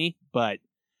hook me, but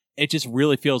it just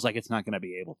really feels like it's not going to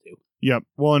be able to. Yep.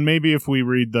 Well, and maybe if we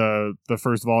read the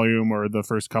first volume or the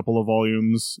first couple of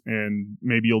volumes, and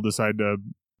maybe you'll decide to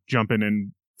jump in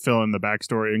and fill in the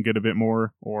backstory and get a bit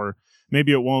more, or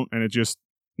maybe it won't, and it's just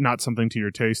not something to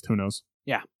your taste. Who knows?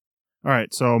 Yeah. All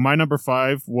right. So my number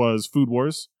 5 was Food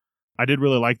Wars. I did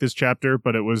really like this chapter,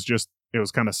 but it was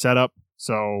kind of set up,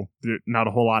 so not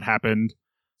a whole lot happened.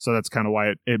 So that's kind of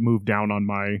why it moved down on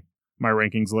my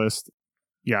rankings list.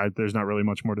 Yeah, there's not really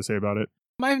much more to say about it.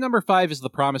 My number 5 is The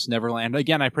Promised Neverland.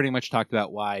 Again, I pretty much talked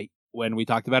about why when we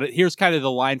talked about it. Here's kind of the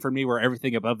line for me where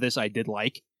everything above this I did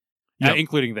like,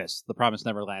 including this, The Promised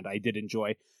Neverland, I did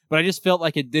enjoy. But I just felt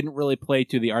like it didn't really play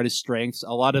to the artist's strengths.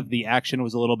 A lot of the action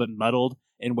was a little bit muddled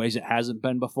in ways it hasn't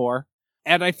been before.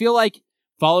 And I feel like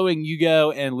following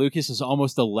Yugo and Lucas is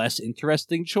almost a less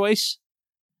interesting choice,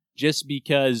 just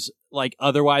because like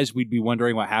otherwise we'd be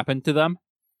wondering what happened to them.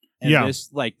 And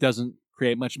this like doesn't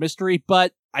create much mystery,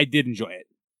 but I did enjoy it.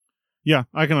 Yeah,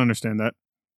 I can understand that.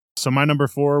 So my number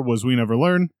 4 was We Never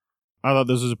Learn. I thought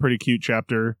this was a pretty cute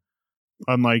chapter.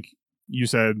 Unlike you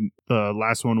said, the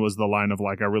last one was the line of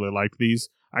like, I really liked these.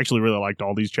 I actually really liked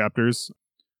all these chapters,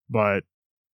 but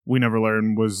We Never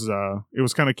Learn was, it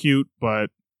was kind of cute, but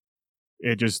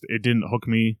it didn't hook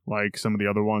me like some of the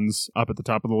other ones up at the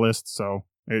top of the list. So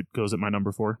it goes at my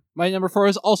number 4. My number 4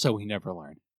 is also We Never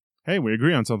Learn. Hey, we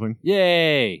agree on something.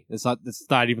 Yay! It's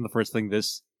not even the first thing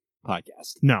this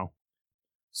podcast. No.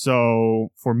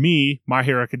 So for me, My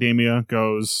Hero Academia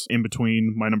goes in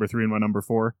between my number 3 and my number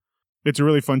 4. It's a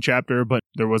really fun chapter, but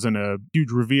there wasn't a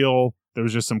huge reveal. There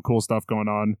was just some cool stuff going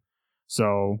on.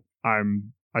 So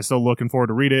I'm still looking forward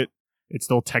to read it. It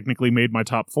still technically made my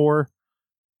top 4,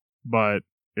 but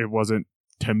it wasn't,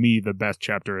 to me, the best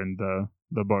chapter in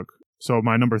the book. So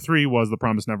my number 3 was The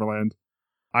Promised Neverland.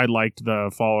 I liked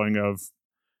the following of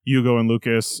Hugo and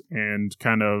Lucas and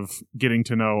kind of getting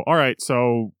to know, all right,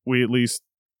 so we at least,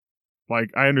 like,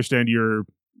 I understand your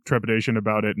trepidation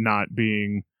about it not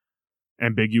being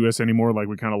ambiguous anymore. Like,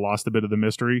 we kind of lost a bit of the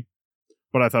mystery.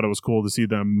 But I thought it was cool to see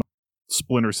them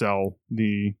Splinter Cell,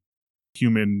 the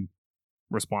human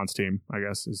response team, I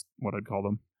guess is what I'd call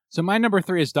them. So my number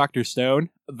 3 is Dr.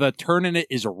 Stone. The turn in it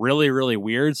is really, really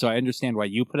weird, so I understand why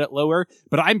you put it lower,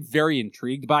 but I'm very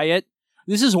intrigued by it.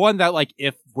 This is one that, like,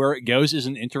 if where it goes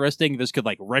isn't interesting, this could,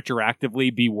 like,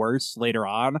 retroactively be worse later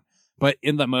on. But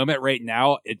in the moment right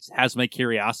now, it has my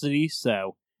curiosity,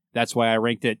 so that's why I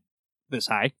ranked it this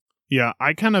high. Yeah,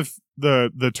 I kind of,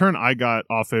 the turn I got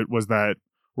off it was that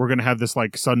we're going to have this,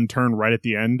 like, sudden turn right at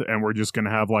the end, and we're just going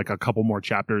to have, like, a couple more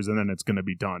chapters, and then it's going to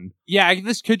be done. Yeah,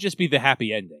 this could just be the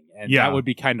happy ending, and that would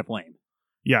be kind of lame.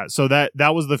 Yeah, so that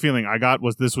was the feeling I got,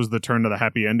 was this was the turn to the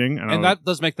happy ending. And that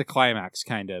does make the climax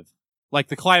kind of... Like,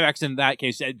 the climax in that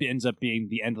case, it ends up being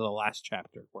the end of the last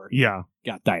chapter where he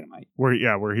got dynamite. Where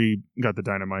he got the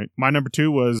dynamite. My number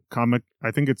 2 was Comic...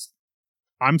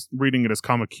 I'm reading it as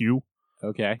Comic Q.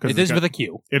 Okay. It is with a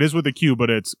Q. It is with a Q, but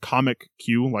it's Comic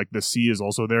Q. Like, the C is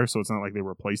also there, so it's not like they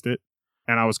replaced it.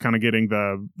 And I was kind of getting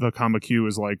the Comic Q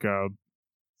is like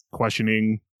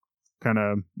questioning... Kind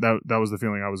of that was the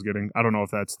feeling I was getting. I don't know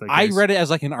if that's the case. I read it as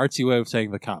like an artsy way of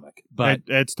saying the comic, but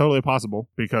it's totally possible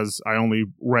because I only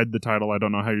read the title. I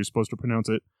don't know how you're supposed to pronounce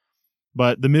it.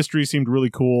 But the mystery seemed really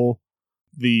cool.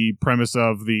 The premise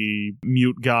of the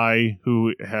mute guy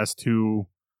who has to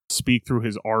speak through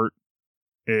his art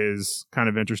is kind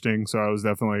of interesting. So I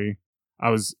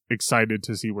was excited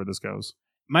to see where this goes.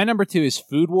 My number 2 is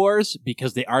Food Wars,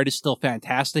 because the art is still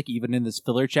fantastic, even in this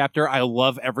filler chapter. I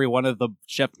love every one of the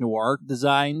Chef Noir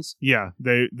designs. Yeah,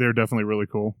 they're definitely really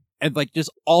cool. And, like, just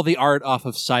all the art off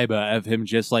of Saiba of him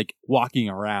just, like, walking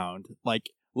around, like,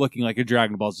 looking like a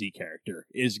Dragon Ball Z character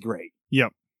is great.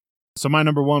 Yep. So my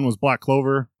number 1 was Black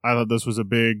Clover. I thought this was a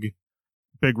big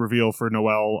reveal for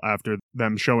Noelle after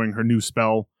them showing her new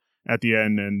spell at the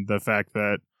end, and the fact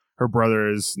that her brother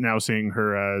is now seeing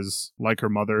her as like her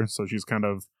mother, so she's kind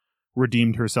of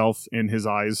redeemed herself in his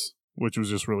eyes, which was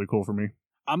just really cool for me.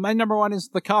 My number 1 is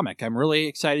the comic. I'm really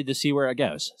excited to see where it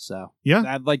goes. So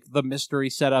yeah, like the mystery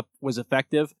setup was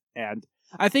effective, and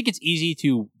I think it's easy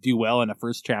to do well in a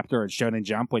first chapter of Shonen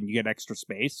Jump when you get extra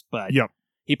space, but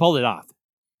he pulled it off.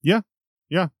 Yeah.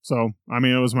 So I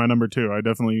mean, it was my number 2.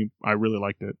 I really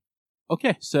liked it.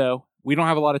 Okay, so we don't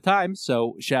have a lot of time,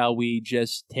 so shall we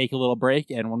just take a little break,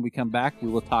 and when we come back, we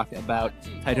will talk about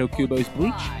Taito Kubo's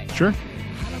Bleach? Sure.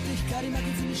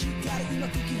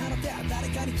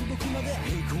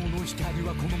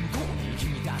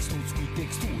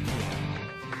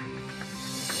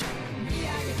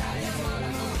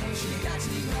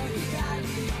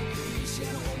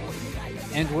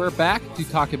 And we're back to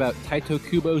talk about Taito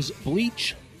Kubo's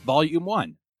Bleach, Volume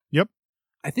 1. Yep.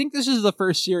 I think this is the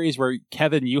first series where,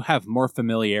 Kevin, you have more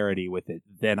familiarity with it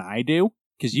than I do,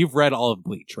 because you've read all of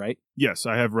Bleach, right? Yes,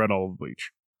 I have read all of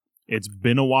Bleach. It's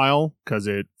been a while, because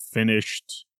it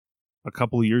finished a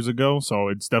couple of years ago, so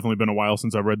it's definitely been a while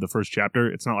since I read the first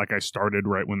chapter. It's not like I started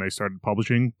right when they started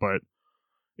publishing, but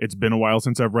it's been a while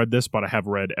since I've read this, but I have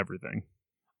read everything.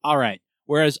 All right.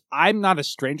 Whereas I'm not a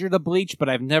stranger to Bleach, but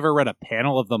I've never read a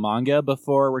panel of the manga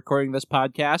before recording this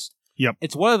podcast. Yep.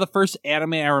 It's one of the first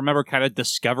anime I remember kind of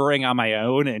discovering on my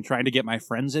own and trying to get my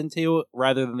friends into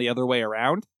rather than the other way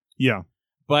around. Yeah.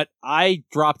 But I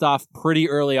dropped off pretty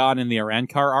early on in the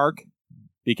Arrancar arc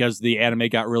because the anime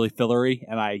got really fillery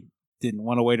and I didn't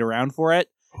want to wait around for it.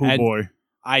 Oh boy.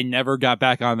 I never got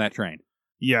back on that train.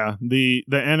 Yeah. The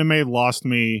anime lost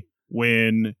me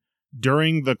when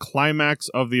during the climax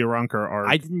of the Arrancar arc.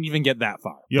 I didn't even get that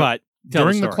far. Yep. But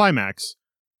during the climax,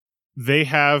 they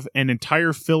have an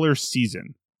entire filler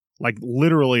season. Like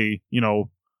literally,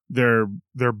 they're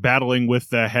battling with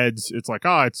the heads. It's like,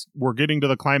 we're getting to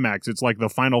the climax. It's like the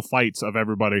final fights of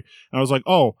everybody. And I was like,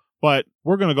 but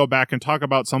we're going to go back and talk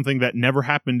about something that never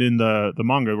happened in the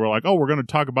manga. We're like, we're going to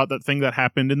talk about that thing that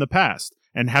happened in the past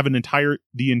and have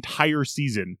the entire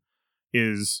season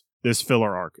is this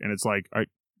filler arc. And it's like,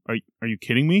 are you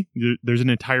kidding me? There's an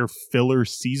entire filler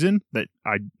season that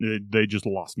they just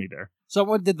lost me there.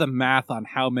 Someone did the math on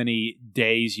how many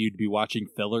days you'd be watching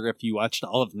filler if you watched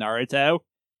all of Naruto,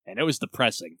 and it was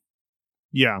depressing.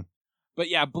 Yeah. But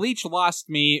yeah, Bleach lost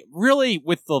me really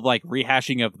with the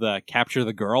rehashing of the capture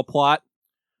the girl plot.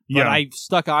 But I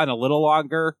stuck on a little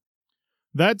longer.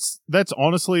 That's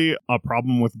honestly a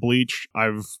problem with Bleach.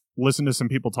 I've listened to some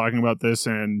people talking about this,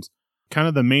 and kind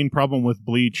of the main problem with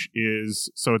Bleach is,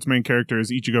 so its main character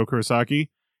is Ichigo Kurosaki,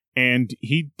 and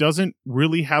he doesn't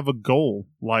really have a goal.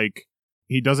 Like,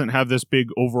 he doesn't have this big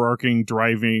overarching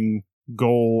driving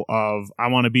goal of, I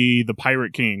want to be the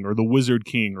Pirate King or the Wizard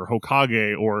King or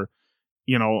Hokage, or,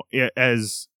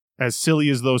 as silly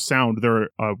as those sound, they're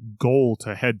a goal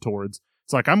to head towards.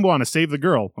 It's like, I'm going to save the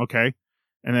girl, okay?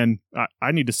 And then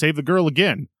I need to save the girl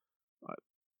again.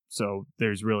 So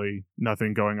there's really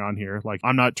nothing going on here. Like,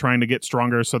 I'm not trying to get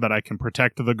stronger so that I can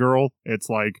protect the girl. It's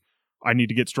like, I need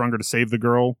to get stronger to save the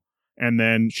girl, and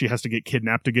then she has to get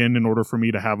kidnapped again in order for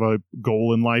me to have a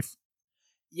goal in life.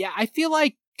 Yeah, I feel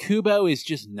like Kubo is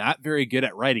just not very good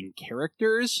at writing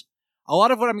characters. A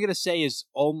lot of what I'm going to say is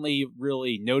only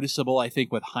really noticeable, I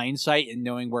think, with hindsight and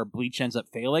knowing where Bleach ends up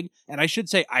failing. And I should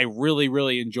say I really,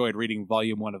 really enjoyed reading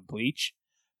Volume 1 of Bleach,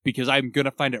 because I'm going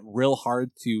to find it real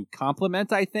hard to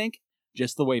compliment, I think,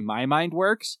 just the way my mind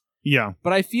works. Yeah.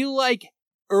 But I feel like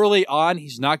early on,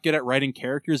 he's not good at writing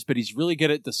characters, but he's really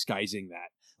good at disguising that.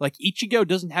 Like, Ichigo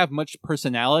doesn't have much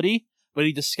personality, but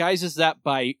he disguises that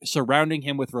by surrounding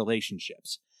him with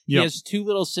relationships. He has two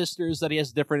little sisters that he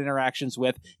has different interactions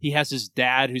with. He has his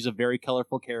dad, who's a very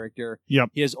colorful character. Yep.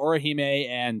 He has Orihime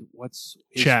and what's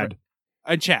his Chad.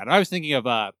 And Chad. I was thinking of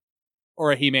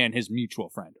Orihime and his mutual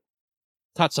friend,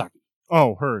 Tatsaki.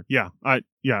 Oh, her. Yeah. I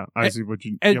see what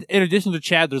you... And in addition to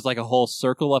Chad, there's a whole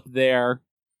circle up there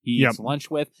he eats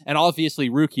lunch with. And obviously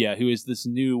Rukia, who is this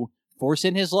new force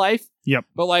in his life. Yep.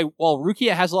 But while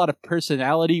Rukia has a lot of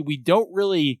personality, we don't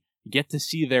really get to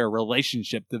see their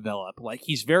relationship develop.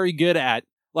 He's very good at,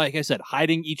 like I said,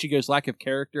 hiding Ichigo's lack of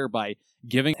character by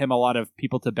giving him a lot of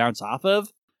people to bounce off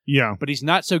of. Yeah. But he's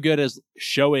not so good as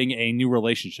showing a new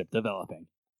relationship developing.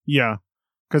 Yeah.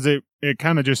 Because it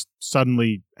kind of just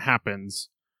suddenly happens.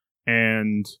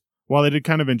 And while I did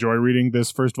kind of enjoy reading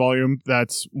this first volume,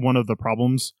 that's one of the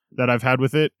problems that I've had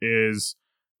with it, is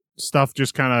stuff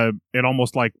just kind of, it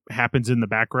almost happens in the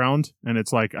background. And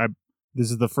it's like, this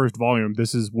is the first volume.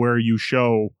 This is where you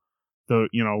show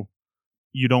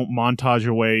you don't montage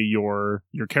away your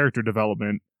character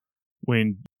development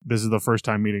when this is the first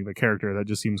time meeting the character. That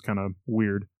just seems kind of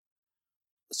weird.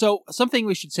 So something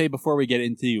we should say before we get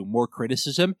into more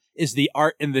criticism is the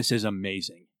art in this is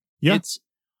amazing. Yeah.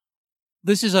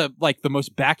 This is the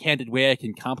most backhanded way I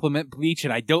can compliment Bleach,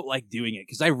 and I don't like doing it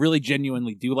because I really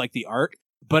genuinely do like the art,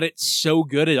 but it's so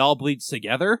good it all bleeds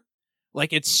together.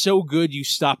 It's so good you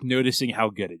stop noticing how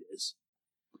good it is.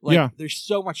 There's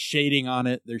so much shading on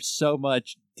it. There's so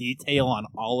much detail on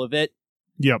all of it.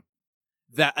 Yep.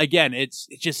 That, again, it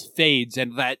just fades,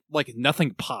 and that,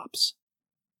 nothing pops.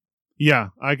 Yeah,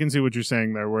 I can see what you're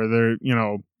saying there, where they're,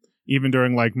 even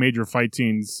during major fight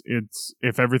scenes, it's,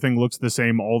 if everything looks the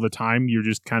same all the time, you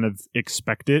just kind of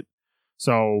expect it.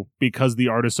 So because the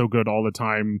art is so good all the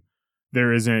time,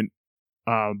 there isn't,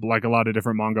 a lot of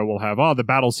different manga will have, the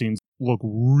battle scenes look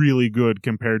really good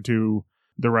compared to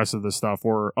the rest of the stuff,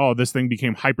 or, this thing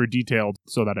became hyper detailed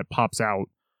so that it pops out,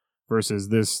 versus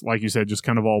this, like you said, just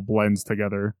kind of all blends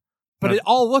together. But it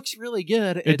all looks really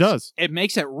good. It does. It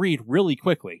makes it read really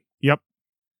quickly. Yep.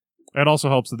 It also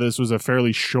helps that this was a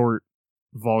fairly short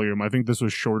volume. I think this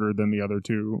was shorter than the other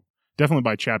two. Definitely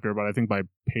by chapter, but I think by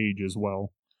page as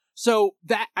well. So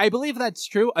I believe that's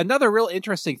true. Another real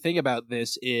interesting thing about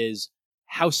this is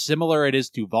how similar it is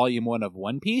to Volume 1 of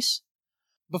One Piece.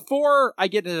 Before I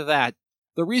get into that,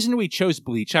 the reason we chose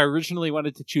Bleach, I originally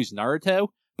wanted to choose Naruto,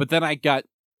 but then I got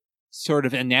sort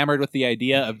of enamored with the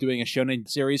idea of doing a shonen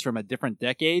series from a different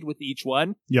decade with each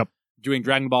one. Yep. Doing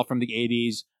Dragon Ball from the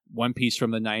 80s, One Piece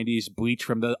from the 90s, Bleach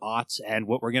from the aughts, and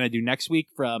what we're going to do next week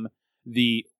from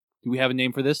the... Do we have a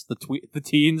name for this? The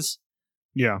teens?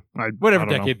 Yeah. Whatever I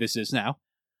don't decade know. this is now.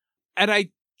 And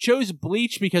I chose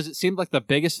Bleach because it seemed like the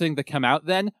biggest thing to come out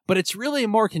then, but it's really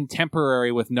more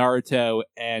contemporary with Naruto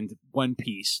and One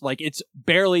Piece. Like, it's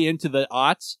barely into the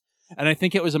aughts, and I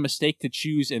think it was a mistake to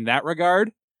choose in that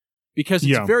regard, because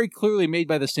it's very clearly made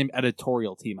by the same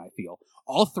editorial team, I feel.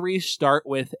 All three start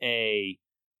with a,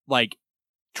 like,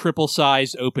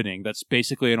 triple-size opening that's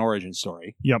basically an origin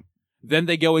story. Yep. Then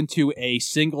they go into a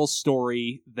single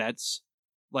story that's,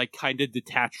 like, kind of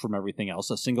detached from everything else,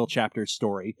 a single chapter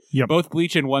story. Yep. Both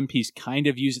Bleach and One Piece kind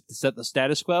of use it to set the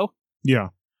status quo. Yeah.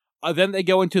 Then they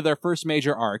go into their first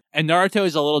major arc. And Naruto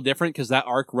is a little different because that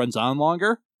arc runs on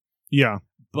longer. Yeah.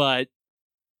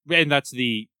 And that's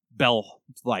the bell,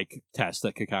 like, test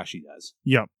that Kakashi does.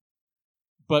 Yep.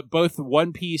 But both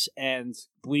One Piece and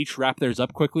Bleach wrap theirs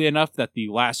up quickly enough that the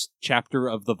last chapter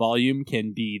of the volume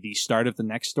can be the start of the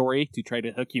next story to try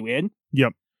to hook you in.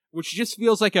 Yep. Which just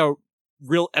feels like a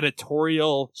real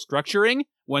editorial structuring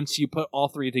once you put all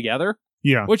three together.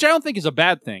 Yeah. Which I don't think is a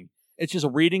bad thing. It's just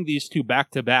reading these two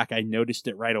back to back, I noticed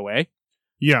it right away.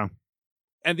 Yeah.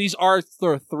 And these are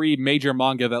three major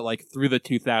manga that, like, through the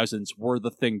 2000s were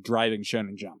the thing driving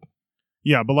Shonen Jump.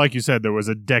 Yeah, but like you said, there was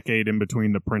a decade in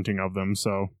between the printing of them,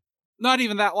 so... Not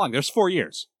even that long. There's 4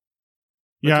 years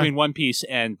between One Piece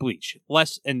and Bleach.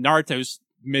 And Naruto's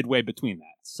midway between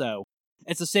that. So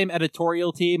it's the same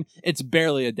editorial team. It's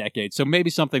barely a decade. So maybe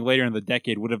something later in the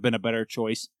decade would have been a better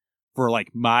choice for,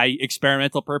 like, my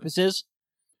experimental purposes.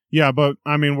 Yeah, but,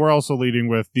 I mean, we're also leading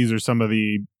with these are some of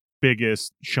the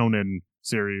biggest shonen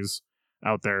series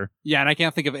out there. Yeah, and I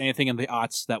can't think of anything in the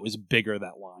aughts that was bigger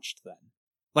that launched then.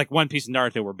 Like, One Piece and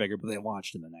Naruto were bigger, but they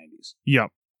launched in the 90s. Yep.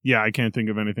 Yeah, I can't think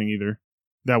of anything either.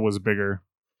 That was bigger.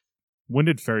 When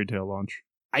did Fairy Tail launch?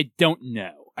 I don't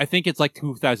know. I think it's like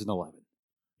 2011.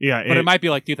 Yeah. But it might be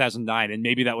like 2009, and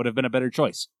maybe that would have been a better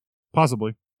choice.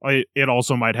 Possibly. It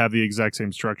also might have the exact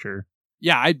same structure.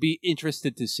 Yeah, I'd be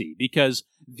interested to see, because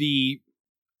the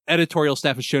editorial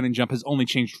staff of Shonen Jump has only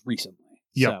changed recently.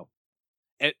 Yep. So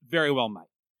it very well might.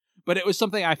 But it was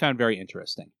something I found very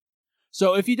interesting.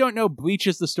 So if you don't know, Bleach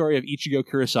is the story of Ichigo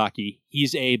Kurosaki.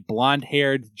 He's a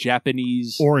blonde-haired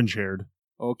Japanese... Orange-haired.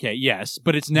 Okay, yes,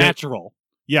 but it's natural.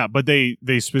 Yeah, but they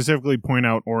specifically point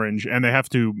out orange, and they have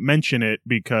to mention it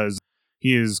because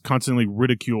he is constantly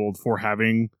ridiculed for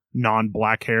having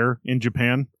non-black hair in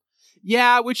Japan.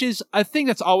 Yeah, which is a thing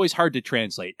that's always hard to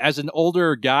translate. As an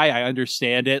older guy, I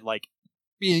understand it, like,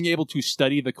 being able to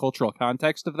study the cultural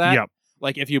context of that. Yep.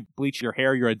 Like, if you bleach your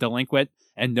hair, you're a delinquent,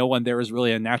 and no one there is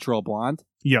really a natural blonde.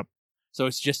 Yep. So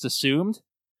it's just assumed.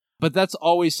 But that's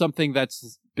always something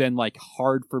that's been, like,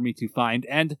 hard for me to find.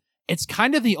 And it's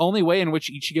kind of the only way in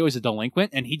which Ichigo is a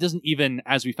delinquent, and he doesn't even,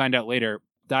 as we find out later,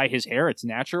 dye his hair. It's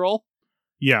natural.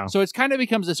 Yeah. So it kind of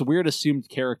becomes this weird assumed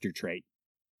character trait.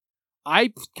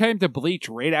 I came to Bleach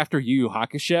right after Yu Yu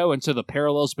Hakusho, and so the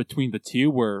parallels between the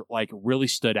two were, like, really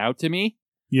stood out to me.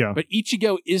 Yeah. But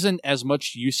Ichigo isn't as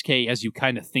much Yusuke as you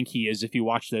kind of think he is if you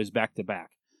watch those back to back.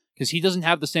 Because he doesn't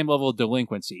have the same level of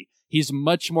delinquency. He's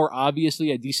much more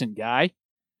obviously a decent guy.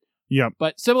 Yep.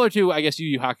 But similar to, I guess, Yu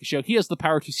Yu Hakusho, he has the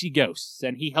power to see ghosts,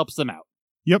 and he helps them out.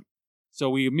 Yep. So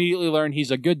we immediately learn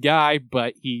he's a good guy,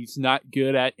 but he's not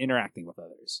good at interacting with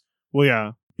others. Well,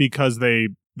 yeah, because they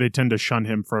tend to shun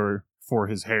him for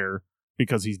his hair,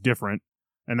 because he's different.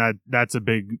 And that's a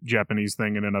big Japanese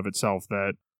thing in and of itself,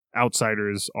 that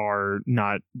outsiders are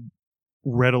not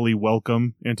readily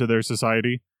welcome into their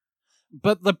society.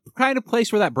 But the kind of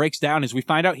place where that breaks down is we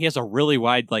find out he has a really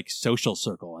wide, like, social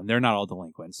circle, and they're not all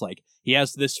delinquents. Like, he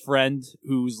has this friend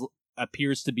who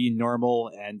appears to be normal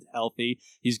and healthy.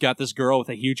 He's got this girl with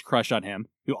a huge crush on him,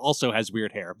 who also has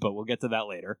weird hair, but we'll get to that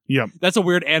later. Yep. That's a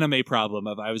weird anime problem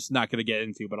of I was not going to get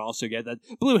into, but also get that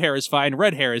blue hair is fine,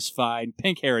 red hair is fine,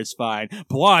 pink hair is fine,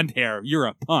 blonde hair, you're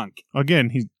a punk. Again,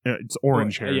 it's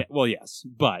orange hair. Yeah, well, yes,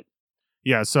 but...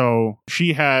 Yeah, so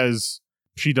she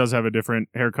does have a different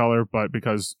hair color, but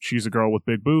because she's a girl with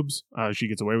big boobs, she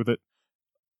gets away with it.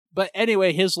 But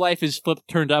anyway, his life is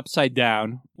turned upside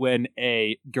down when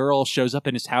a girl shows up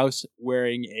in his house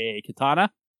wearing a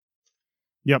katana.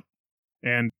 Yep.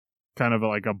 And kind of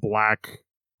like a black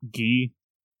gi.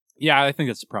 Yeah, I think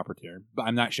that's the proper term, but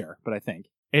I'm not sure, but I think.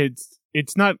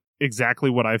 It's not exactly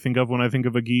what I think of when I think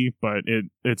of a gi, but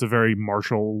it's a very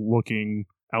martial looking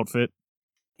outfit.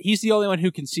 He's the only one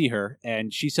who can see her,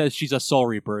 and she says she's a soul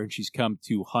reaper, and she's come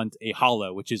to hunt a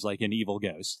hollow, which is like an evil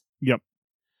ghost. Yep.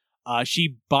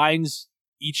 She binds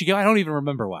Ichigo. I don't even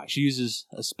remember why. She uses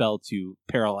a spell to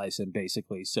paralyze him,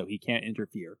 basically, so he can't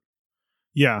interfere.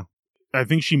 Yeah. I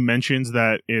think she mentions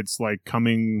that it's like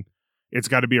coming, it's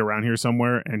got to be around here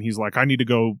somewhere, and he's like, I need to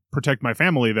go protect my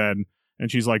family then.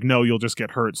 And she's like, no, you'll just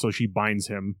get hurt, so she binds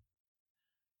him.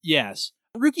 Yes.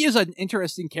 Ruki is an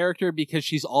interesting character because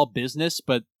she's all business,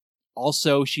 but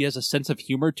also she has a sense of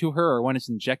humor to her, or when it's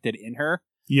injected in her.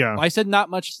 Yeah. I said not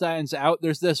much stands out.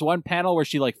 There's this one panel where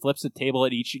she flips the table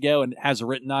at Ichigo and it has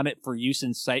written on it for use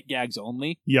in sight gags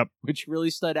only. Yep. Which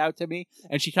really stood out to me.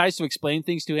 And she tries to explain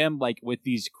things to him with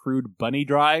these crude bunny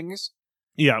drawings.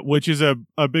 Yeah, which is a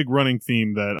big running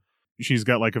theme that she's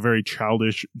got a very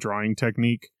childish drawing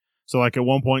technique. So at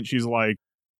one point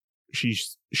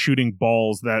she's shooting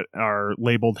balls that are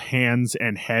labeled hands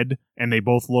and head, and they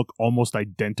both look almost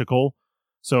identical.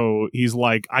 So he's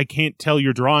like, I can't tell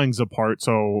your drawings apart,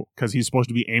 because he's supposed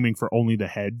to be aiming for only the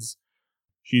heads.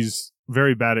 She's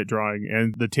very bad at drawing.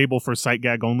 And the table for sight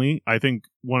gag only, I think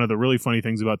one of the really funny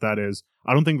things about that is,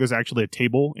 I don't think there's actually a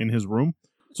table in his room.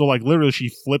 So literally she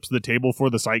flips the table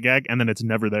for the sight gag, and then it's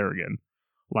never there again.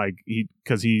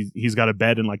 Because he's got a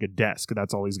bed and a desk.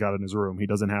 That's all he's got in his room. He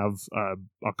doesn't have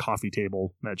a coffee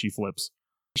table that she flips.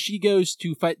 She goes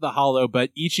to fight the Hollow, but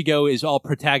Ichigo is all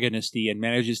protagonisty and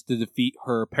manages to defeat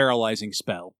her paralyzing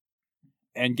spell.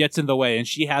 And gets in the way, and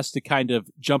she has to kind of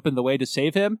jump in the way to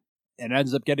save him, and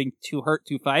ends up getting too hurt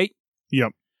to fight.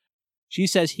 Yep. She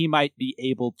says he might be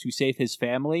able to save his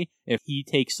family if he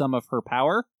takes some of her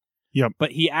power. Yep.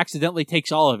 But he accidentally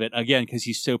takes all of it, again, because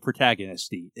he's so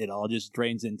protagonisty. It all just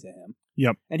drains into him.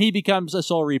 Yep. And he becomes a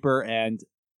Soul Reaper and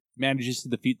manages to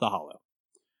defeat the Hollow.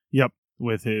 Yep.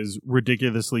 With his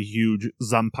ridiculously huge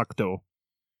Zanpakuto.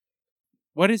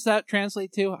 What does that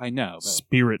translate to? I know. But...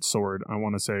 Spirit sword, I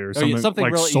want to say, or something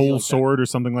like real soul easy sword or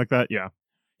something like that. Yeah.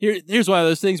 Here's one of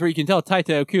those things where you can tell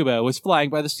Taito Kubo was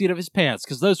flying by the seat of his pants,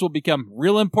 because those will become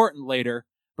real important later.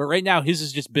 But right now, his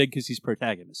is just big because he's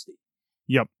protagonisty.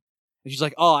 Yep. And she's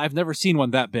like, oh, I've never seen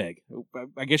one that big.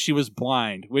 I guess she was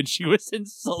blind when she was in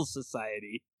Soul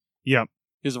Society. Yep.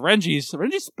 Because Renji's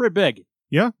pretty big.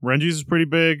 Yeah, Renji's is pretty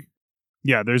big.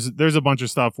 Yeah, there's a bunch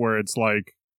of stuff where it's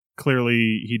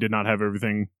clearly he did not have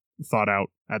everything thought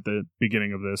out at the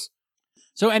beginning of this.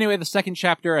 So anyway, the second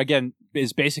chapter, again,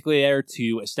 is basically there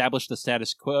to establish the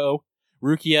status quo.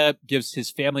 Rukia gives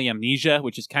his family amnesia,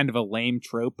 which is kind of a lame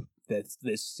trope that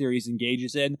this series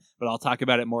engages in, but I'll talk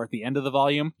about it more at the end of the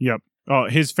volume. Yep. Oh,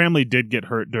 his family did get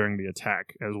hurt during the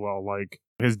attack as well.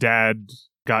 His dad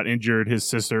got injured, his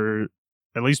sister,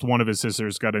 at least one of his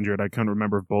sisters got injured. I couldn't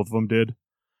remember if both of them did.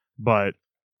 But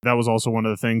that was also one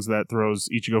of the things that throws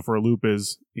Ichigo for a loop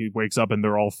is he wakes up and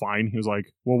they're all fine. He was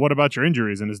like, well, what about your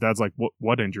injuries? And his dad's like,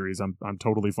 what injuries? I'm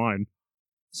totally fine.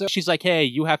 So she's like, hey,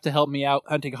 you have to help me out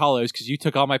hunting hollows because you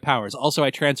took all my powers. Also,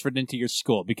 I transferred into your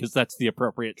school because that's the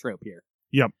appropriate trope here.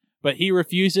 Yep. But he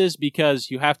refuses because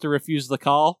you have to refuse the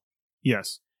call.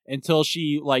 Yes. Until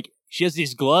she has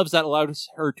these gloves that allows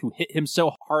her to hit him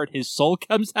so hard his soul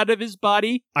comes out of his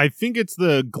body. I think it's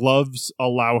the gloves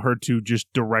allow her to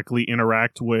just directly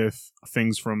interact with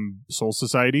things from Soul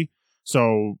Society.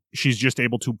 So she's just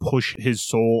able to push his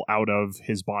soul out of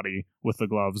his body with the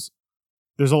gloves.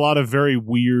 There's a lot of very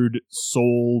weird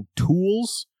soul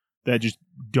tools that just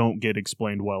don't get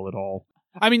explained well at all.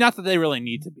 I mean, not that they really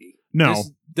need to be. No.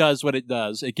 This does what it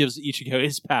does. It gives Ichigo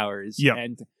his powers. Yep.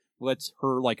 And lets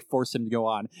her force him to go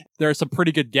on. There are some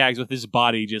pretty good gags with his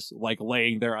body just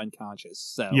laying there unconscious.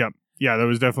 So yep. Yeah, that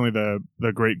was definitely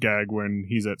the great gag when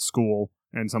he's at school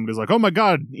and somebody's like, oh my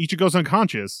god, Ichigo's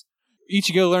unconscious.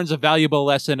 Ichigo learns a valuable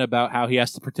lesson about how he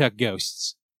has to protect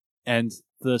ghosts. And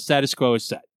the status quo is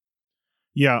set.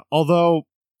 Yeah, although,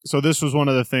 so this was one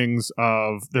of the things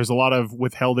of, there's a lot of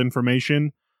withheld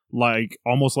information,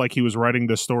 almost like he was writing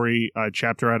the story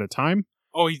chapter at a time.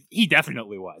 Oh, he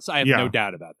definitely was. I have no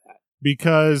doubt about that.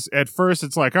 Because at first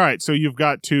it's like, all right, so you've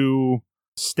got to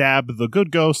stab the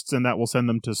good ghosts and that will send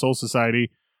them to Soul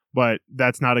Society. But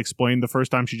that's not explained the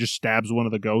first time. She just stabs one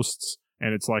of the ghosts.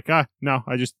 And it's like, no,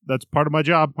 that's part of my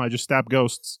job. I just stab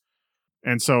ghosts.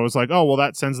 And so it's like, oh, well,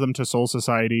 that sends them to Soul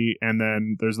Society. And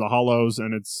then there's the Hollows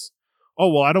and it's,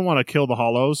 oh, well, I don't want to kill the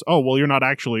Hollows. Oh, well, you're not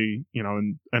actually,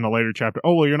 in a later chapter.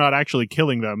 Oh, well, you're not actually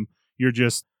killing them. You're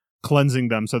just cleansing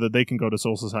them so that they can go to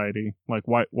Soul Society.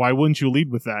 Why wouldn't you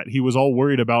lead with that? He was all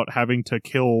worried about having to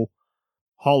kill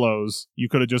Hollows. You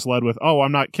could have just led with, oh,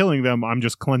 I'm not killing them, I'm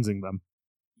just cleansing them.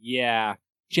 Yeah.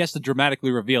 She has to dramatically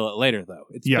reveal it later, though.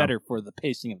 It's better for the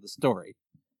pacing of the story.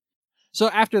 So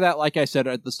after that, like I said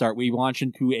at the start, we launch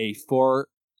into a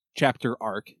 4-chapter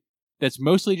arc that's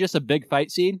mostly just a big fight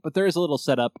scene, but there is a little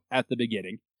setup at the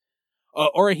beginning.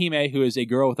 Orihime, who is a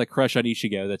girl with a crush on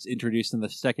Ichigo that's introduced in the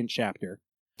 2nd chapter,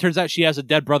 turns out she has a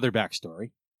dead brother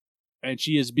backstory, and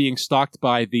she is being stalked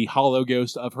by the hollow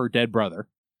ghost of her dead brother.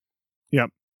 Yep.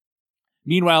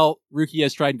 Meanwhile, Rukia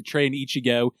is trying to train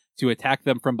Ichigo to attack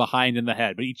them from behind in the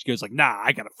head, but Ichigo's like, nah,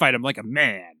 I gotta fight him like a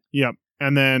man. Yep.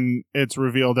 And then it's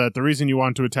revealed that the reason you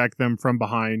want to attack them from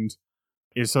behind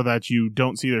is so that you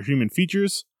don't see their human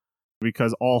features,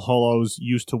 because all hollows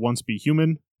used to once be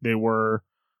human. They were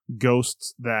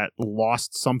ghosts that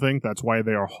lost something. That's why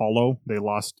they are hollow. They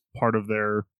lost part of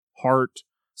their heart,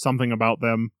 something about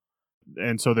them.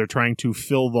 And so they're trying to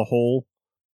fill the hole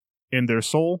in their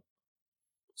soul.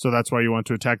 So that's why you want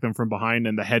to attack them from behind,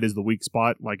 and the head is the weak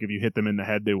spot. Like, if you hit them in the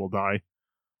head, they will die.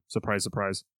 Surprise,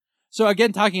 surprise. So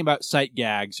again, talking about sight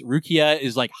gags, Rukia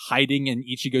is like hiding in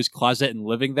Ichigo's closet and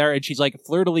living there, and she's like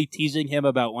flirtily teasing him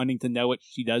about wanting to know what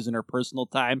she does in her personal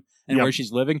time and where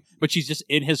she's living, but she's just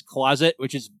in his closet,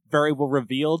 which is very well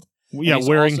revealed. Yeah,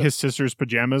 wearing his sister's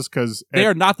pajamas, because they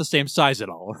are not the same size at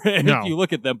all. No. If you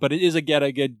look at them, but it is again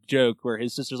a good joke where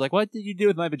his sister's like, "What did you do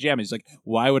with my pajamas?" He's like,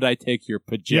 "Why would I take your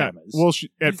pajamas?" Yeah. Well,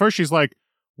 at first she's like,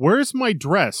 "Where's my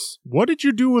dress? What did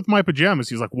you do with my pajamas?"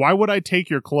 He's like, "Why would I take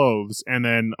your clothes?" And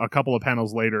then a couple of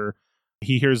panels later,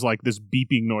 he hears like this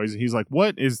beeping noise. He's like,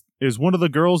 "What is one of the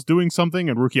girls doing something?"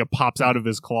 And Rukia pops out of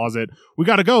his closet. "We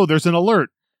gotta go. There's an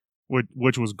alert,"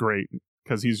 which was great,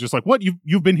 because he's just like, "What?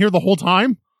 You've been here the whole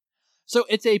time?" So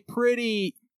it's a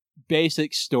pretty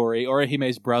basic story.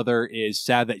 Orihime's brother is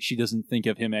sad that she doesn't think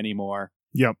of him anymore.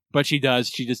 Yep. But she does.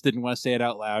 She just didn't want to say it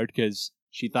out loud because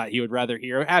she thought he would rather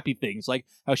hear happy things, like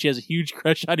how she has a huge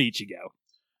crush on Ichigo.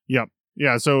 Yep.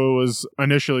 Yeah, so it was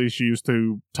initially she used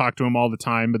to talk to him all the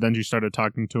time, but then she started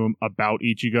talking to him about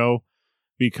Ichigo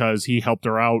because he helped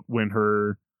her out when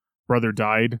her brother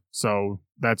died. So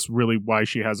that's really why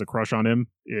she has a crush on him,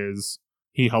 is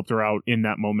he helped her out in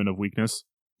that moment of weakness.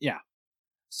 Yeah.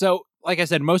 So, like I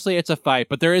said, mostly it's a fight,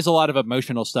 but there is a lot of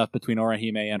emotional stuff between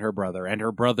Orihime and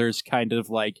her brother's kind of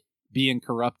like being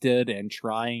corrupted and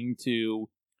trying to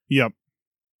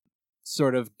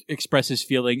sort of express his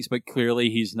feelings, but clearly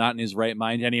he's not in his right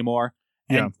mind anymore.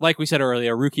 And like we said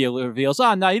earlier, Rukia reveals,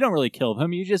 no, you don't really kill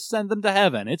them. You just send them to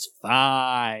heaven. It's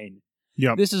fine.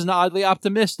 Yep. This is an oddly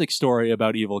optimistic story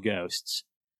about evil ghosts.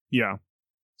 Yeah.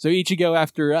 So Ichigo,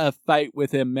 after a fight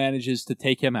with him, manages to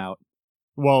take him out.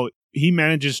 Well, he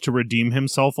manages to redeem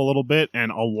himself a little bit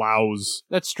and allows...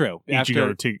 That's true.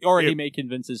 Ichigo to... Orihime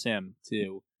convinces him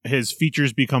to... His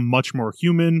features become much more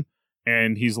human,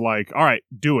 and he's like, all right,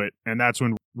 do it. And that's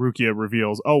when Rukia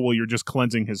reveals, oh, well, you're just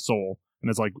cleansing his soul. And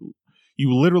it's like,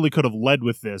 you literally could have led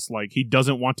with this. Like, he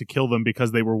doesn't want to kill them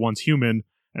because they were once human.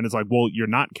 And it's like, well, you're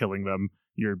not killing them.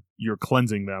 You're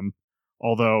cleansing them.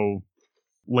 Although,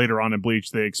 later on in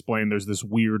Bleach, they explain there's this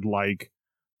weird, like,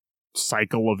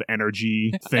 cycle of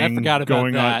energy thing I forgot about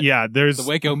going that. on. Yeah, there's the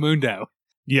Waco Mundo.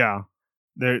 Yeah.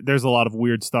 There's a lot of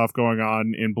weird stuff going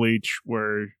on in Bleach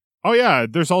where, oh yeah,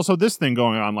 there's also this thing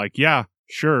going on. Like, yeah,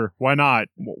 sure, why not?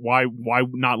 Why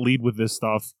not lead with this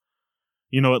stuff?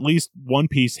 You know, at least One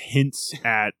Piece hints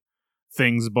at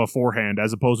things beforehand,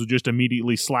 as opposed to just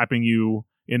immediately slapping you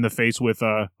in the face with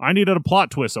I needed a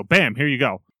plot twist, so bam, here you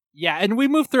go. Yeah, and we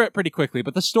move through it pretty quickly,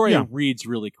 but the story reads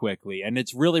really quickly, and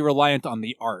it's really reliant on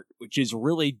the art, which is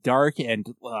really dark and,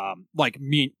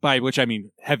 by which I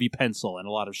mean heavy pencil and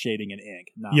a lot of shading and ink,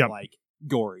 not like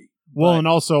gory. Well, and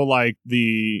also, like,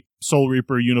 the Soul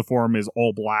Reaper uniform is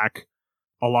all black.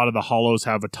 A lot of the hollows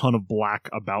have a ton of black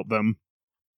about them.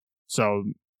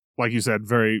 So, like you said,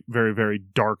 very, very, very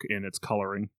dark in its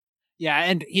coloring. Yeah,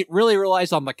 and it really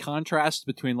relies on the contrast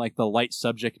between, like, the light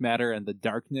subject matter and the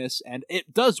darkness, and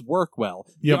it does work well.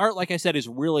 The art, like I said, is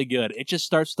really good. It just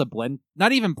starts to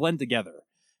not even blend together,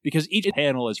 because each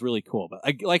panel is really cool, but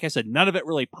like I said, none of it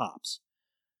really pops.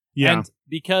 Yeah. And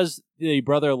because the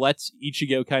brother lets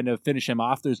Ichigo kind of finish him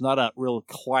off, there's not a real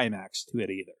climax to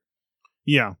it either.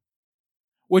 Yeah.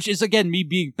 Which is, again, me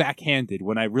being backhanded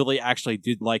when I really actually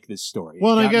did like this story.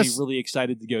 Well, it got I guess me really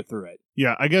excited to go through it.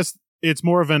 Yeah, I guess it's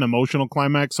more of an emotional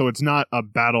climax, so it's not a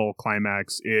battle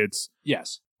climax. It's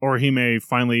Orihime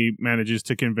finally manages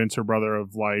to convince her brother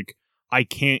of, like, I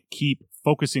can't keep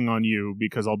focusing on you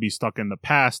because I'll be stuck in the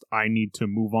past. I need to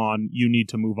move on. You need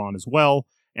to move on as well.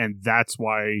 And that's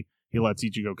why he lets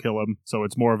Ichigo kill him. So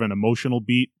it's more of an emotional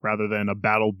beat rather than a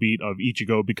battle beat of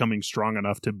Ichigo becoming strong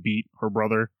enough to beat her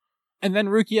brother. And then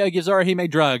Rukia gives Orihime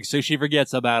drugs, so she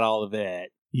forgets about all of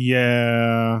it.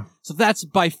 Yeah. So that's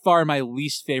by far my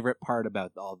least favorite part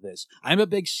about all this. I'm a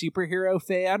big superhero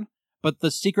fan, but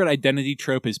the secret identity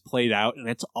trope is played out, and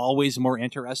it's always more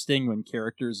interesting when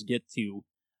characters get to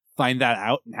find that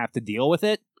out and have to deal with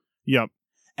it. Yep.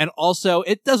 And also,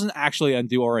 it doesn't actually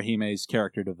undo Orihime's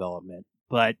character development,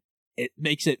 but it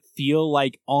makes it feel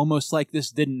like almost like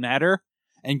this didn't matter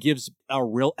and gives a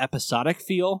real episodic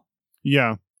feel.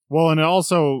 Yeah. Well, and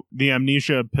also the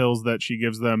amnesia pills that she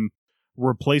gives them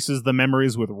replaces the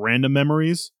memories with random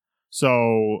memories.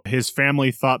 So his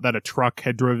family thought that a truck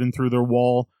had driven through their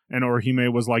wall, and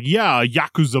Orihime was like, yeah, a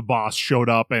Yakuza boss showed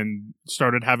up and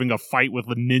started having a fight with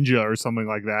a ninja or something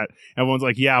like that. Everyone's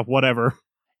like, yeah, whatever.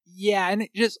 Yeah, and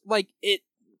it just, like, it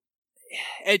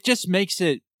just makes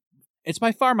it... It's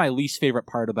by far my least favorite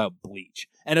part about Bleach.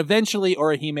 And eventually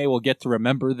Orihime will get to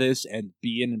remember this and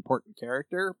be an important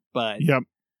character, but Yep.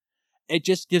 it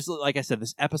just gives, like I said,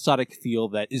 this episodic feel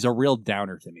that is a real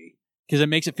downer to me. Because it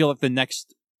makes it feel like the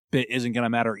next bit isn't going to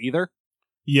matter either.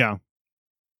 Yeah.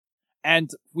 And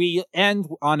we end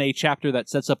on a chapter that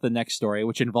sets up the next story,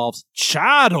 which involves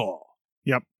Chado.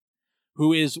 Yep.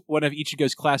 Who is one of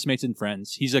Ichigo's classmates and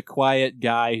friends. He's a quiet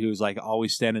guy who's like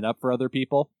always standing up for other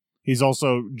people. He's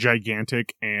also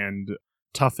gigantic and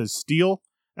tough as steel,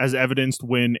 as evidenced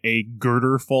when a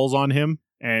girder falls on him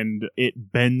and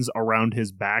it bends around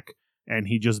his back and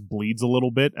he just bleeds a little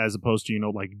bit, as opposed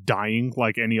to, like dying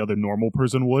like any other normal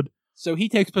person would. So he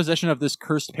takes possession of this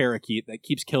cursed parakeet that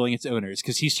keeps killing its owners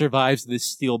because he survives this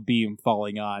steel beam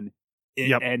falling on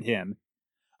it and him.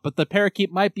 But the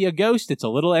parakeet might be a ghost. It's a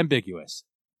little ambiguous.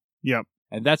 Yep.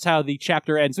 And that's how the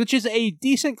chapter ends, which is a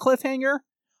decent cliffhanger.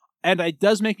 And it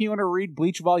does make me want to read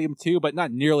Bleach Volume 2, but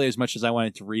not nearly as much as I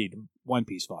wanted to read One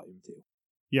Piece Volume 2.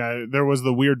 Yeah, there was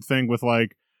the weird thing with,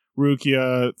 like,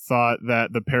 Rukia thought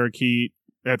that the parakeet...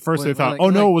 At first they thought,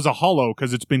 no, it was a hollow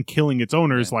because it's been killing its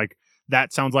owners. Yeah. Like,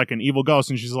 that sounds like an evil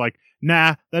ghost. And she's like,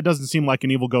 nah, that doesn't seem like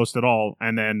an evil ghost at all.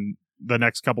 And then the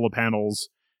next couple of panels,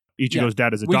 Ichigo's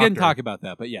dad is a doctor. We didn't talk about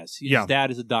that, but yes. His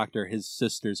dad is a doctor. His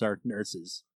sisters are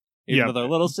nurses. Even though they're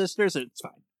little sisters, it's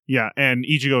fine. Yeah, and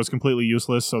Ichigo is completely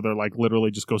useless, so they're like, literally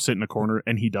just go sit in a corner,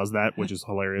 and he does that, which is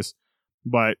hilarious.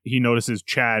 But he notices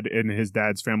Chad in his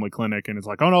dad's family clinic, and it's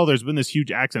like, oh no, there's been this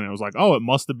huge accident. It was like, oh, it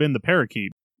must have been the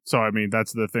parakeet. So, I mean,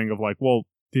 that's the thing of like, well,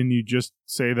 didn't you just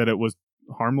say that it was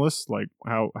harmless? Like,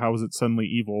 how is it suddenly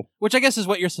evil? Which I guess is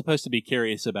what you're supposed to be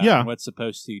curious about, and what's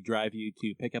supposed to drive you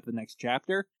to pick up the next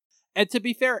chapter. And to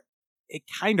be fair, it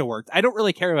kind of worked. I don't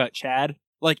really care about Chad,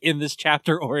 like, in this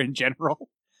chapter or in general.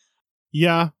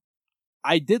 Yeah.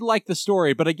 I did like the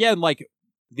story, but again, like,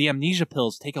 the amnesia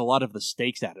pills take a lot of the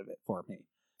stakes out of it for me.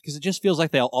 Because it just feels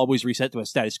like they'll always reset to a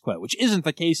status quo, which isn't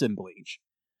the case in Bleach.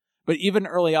 But even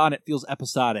early on, it feels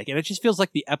episodic, and it just feels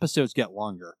like the episodes get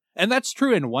longer. And that's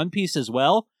true in One Piece as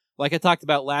well. Like I talked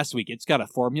about last week, it's got a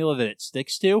formula that it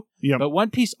sticks to. Yep. But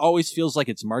One Piece always feels like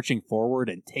it's marching forward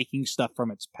and taking stuff from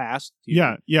its past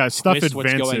to stuff advances.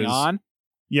 What's going on.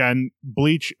 Yeah, and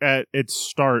Bleach at its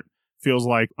start feels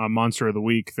like a Monster of the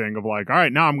Week thing of like, all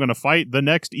right, now I'm going to fight the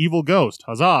next evil ghost.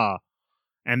 Huzzah!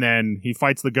 And then he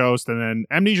fights the ghost, and then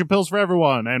amnesia pills for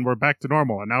everyone, and we're back to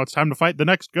normal. And now it's time to fight the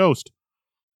next ghost.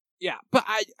 Yeah, but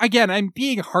I'm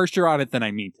being harsher on it than I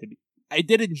mean to be. I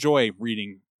did enjoy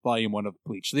reading Volume 1 of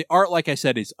Bleach. The art, like I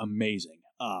said, is amazing.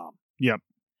 Yep.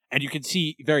 And you can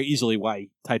see very easily why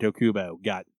Taito Kubo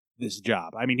got this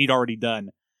job. I mean, he'd already done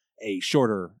a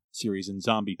shorter series in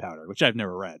Zombie Powder, which I've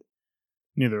never read.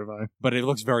 Neither have I. But it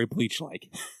looks very Bleach-like.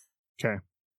 Okay.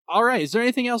 All right, is there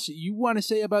anything else you want to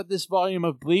say about this volume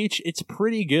of Bleach? It's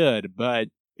pretty good, but...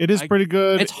 It is pretty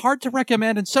good. It's hard to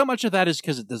recommend, and so much of that is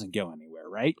because it doesn't go anywhere,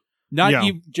 right? Not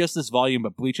even just this volume,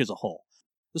 but Bleach as a whole.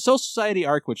 The Soul Society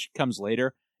arc, which comes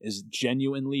later, is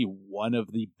genuinely one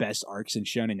of the best arcs in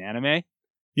shonen anime.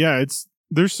 Yeah,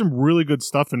 there's some really good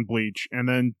stuff in Bleach, and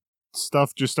then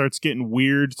stuff just starts getting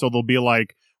weird, so there'll be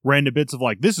like random bits of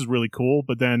like, this is really cool,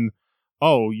 but then,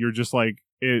 oh, you're just like,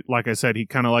 like I said, he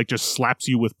kind of like just slaps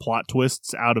you with plot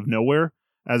twists out of nowhere,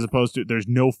 as opposed to there's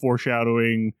no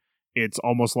foreshadowing. It's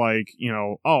almost like,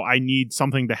 oh, I need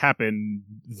something to happen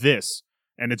this,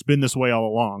 and it's been this way all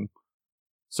along.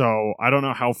 So I don't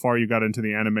know how far you got into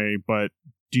the anime, but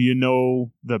do you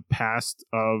know the past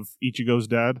of Ichigo's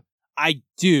dad? I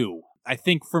do. I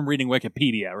think from reading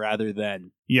Wikipedia rather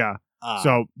than... Yeah.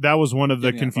 So that was one of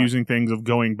the confusing things of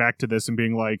going back to this and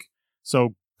being like,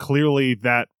 so clearly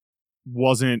that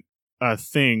wasn't a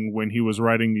thing when he was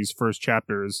writing these first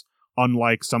chapters,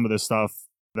 unlike some of the stuff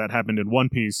that happened in One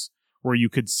Piece, where you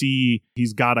could see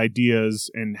he's got ideas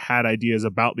and had ideas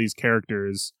about these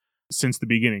characters since the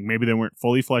beginning. Maybe they weren't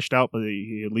fully fleshed out, but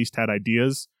he at least had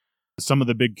ideas. Some of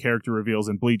the big character reveals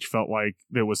in Bleach felt like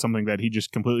there was something that he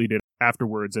just completely did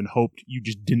afterwards and hoped you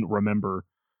just didn't remember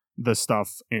the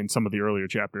stuff in some of the earlier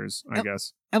chapters, I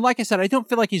guess. And like I said, I don't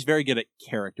feel like he's very good at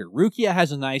character. Rukia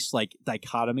has a nice like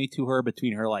dichotomy to her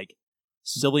between her like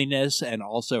silliness and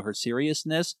also her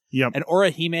seriousness. Yep. And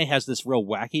Orihime has this real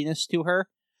wackiness to her.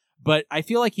 But I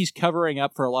feel like he's covering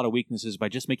up for a lot of weaknesses by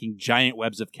just making giant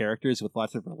webs of characters with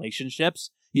lots of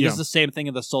relationships. He does the same thing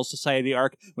in the Soul Society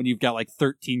arc when you've got like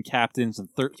 13 captains and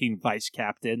 13 vice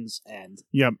captains.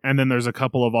 Yep, and then there's a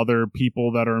couple of other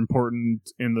people that are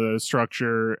important in the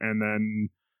structure, and then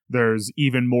there's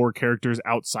even more characters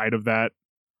outside of that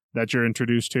you're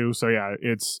introduced to. So yeah,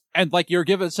 And like you're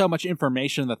given so much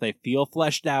information that they feel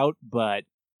fleshed out, but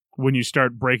when you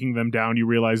start breaking them down, you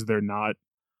realize they're not.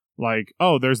 Like,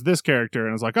 oh, there's this character,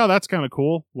 and it's like, oh, that's kind of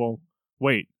cool. Well,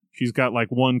 wait, she's got like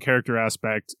one character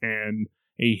aspect and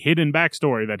a hidden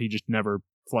backstory that he just never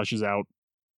fleshes out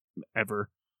ever.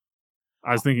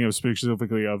 I was thinking of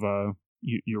specifically of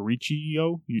Yorichi.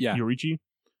 Yorichi.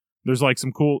 There's like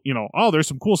some cool, there's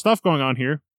some cool stuff going on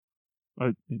here.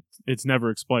 It's never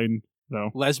explained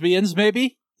though. Lesbians,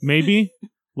 maybe.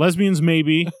 Lesbians,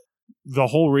 maybe. The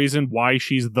whole reason why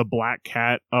she's the black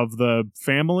cat of the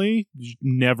family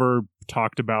never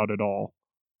talked about at all,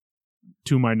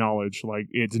 to my knowledge. Like,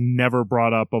 it's never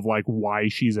brought up of like why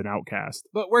she's an outcast.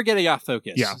 But we're getting off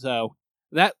focus. Yeah. So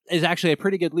that is actually a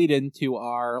pretty good lead into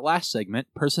our last segment,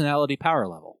 personality power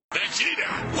level.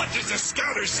 Vegeta, what does the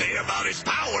scouter say about his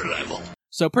power level?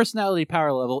 So personality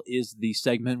power level is the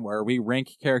segment where we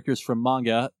rank characters from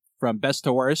manga from best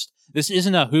to worst. This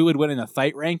isn't a who would win in a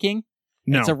fight ranking.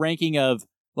 No. It's a ranking of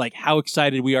like how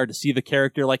excited we are to see the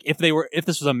character. Like if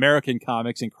this was American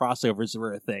comics and crossovers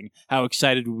were a thing, how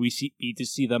excited would we be to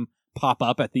see them pop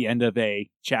up at the end of a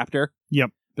chapter?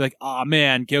 Yep. Be like, oh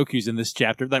man, Goku's in this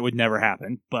chapter. That would never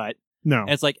happen. But no,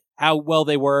 it's like how well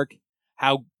they work,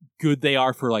 how good they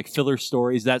are for like filler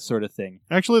stories, that sort of thing.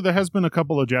 Actually, there has been a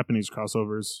couple of Japanese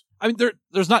crossovers. I mean,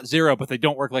 there's not zero, but they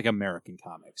don't work like American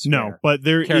comics. No, but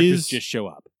there characters is just show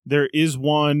up. There is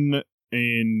one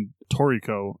in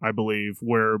Toriko, I believe,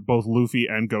 where both Luffy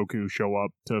and Goku show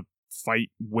up to fight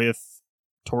with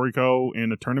Toriko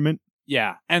in a tournament.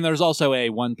 Yeah, and there's also a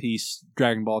One Piece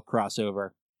Dragon Ball crossover,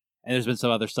 and there's been some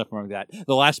other stuff like that.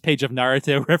 The last page of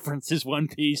Naruto references One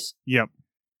Piece. Yep.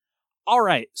 All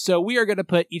right, so we are going to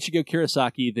put Ichigo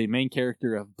Kurosaki, the main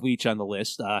character of Bleach, on the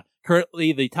list.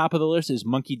 Currently, the top of the list is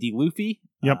Monkey D. Luffy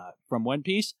from One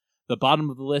Piece. The bottom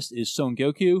of the list is Son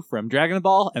Goku from Dragon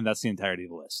Ball, and that's the entirety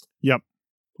of the list. Yep.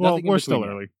 Well, Nothing we're still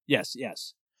early. Yes.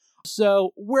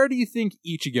 So, where do you think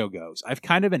Ichigo goes? I've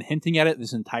kind of been hinting at it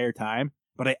this entire time,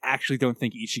 but I actually don't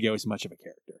think Ichigo is much of a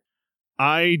character.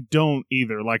 I don't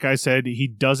either. Like I said, he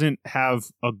doesn't have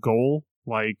a goal,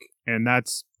 and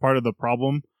that's part of the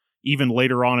problem. Even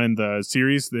later on in the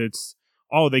series,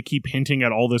 they keep hinting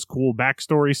at all this cool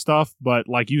backstory stuff, but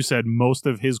like you said, most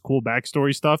of his cool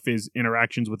backstory stuff is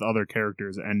interactions with other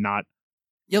characters and not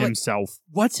himself.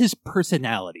 Like, what's his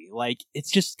personality? Like,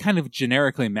 it's just kind of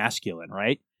generically masculine,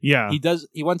 right? Yeah.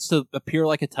 He wants to appear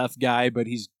like a tough guy, but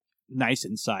he's nice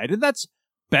inside, and that's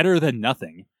better than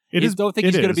nothing. I don't think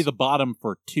he's going to be the bottom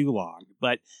for too long,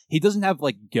 but he doesn't have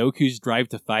like Goku's drive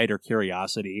to fight or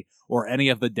curiosity or any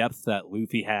of the depth that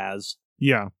Luffy has.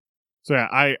 Yeah. So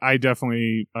yeah, I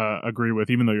definitely agree with,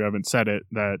 even though you haven't said it,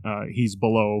 that he's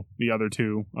below the other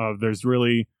two.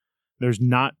 There's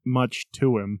not much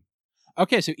to him.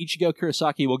 Okay, so Ichigo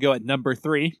Kurosaki will go at number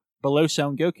 3, below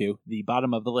Son Goku, the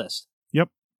bottom of the list. Yep.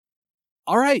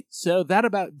 All right, so that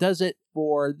about does it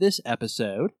for this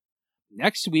episode.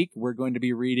 Next week, we're going to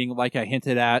be reading, like I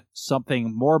hinted at,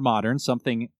 something more modern,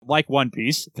 something like One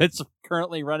Piece that's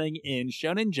currently running in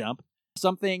Shonen Jump,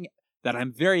 something that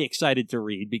I'm very excited to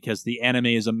read because the anime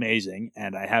is amazing,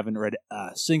 and I haven't read a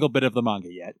single bit of the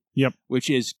manga yet. Yep. Which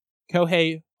is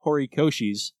Kohei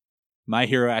Horikoshi's My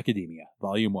Hero Academia,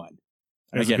 Volume 1.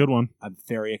 That's a good one. I'm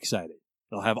very excited.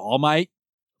 They'll have All Might.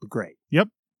 Great. Yep.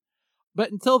 But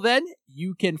until then,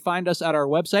 you can find us at our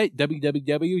website,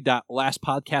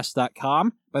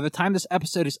 www.lastpodcast.com. By the time this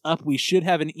episode is up, we should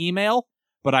have an email,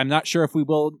 but I'm not sure if we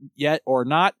will yet or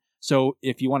not. So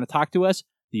if you want to talk to us,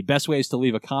 the best way is to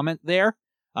leave a comment there.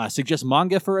 Suggest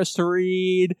manga for us to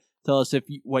read. Tell us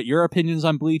what your opinions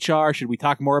on Bleach are. Should we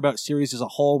talk more about series as a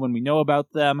whole when we know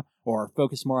about them, or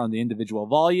focus more on the individual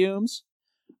volumes?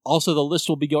 Also, the list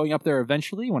will be going up there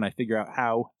eventually when I figure out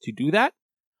how to do that.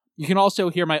 You can also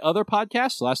hear my other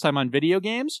podcast, Last Time on Video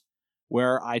Games,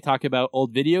 where I talk about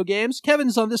old video games.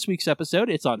 Kevin's on this week's episode.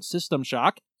 It's on System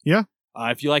Shock. Yeah.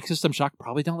 If you like System Shock,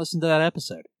 probably don't listen to that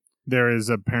episode. There is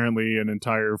apparently an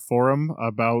entire forum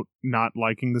about not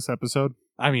liking this episode.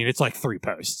 I mean, it's like 3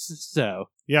 posts, so...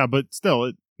 Yeah, but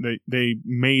still, they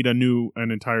made an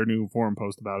entire new forum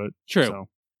post about it. True. So.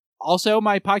 Also,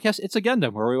 my podcast, It's a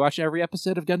Gundam, where we watch every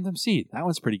episode of Gundam Seed. That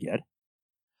one's pretty good.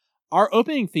 Our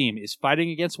opening theme is Fighting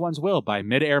Against One's Will by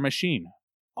Mid-Air Machine.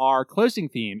 Our closing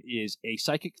theme is A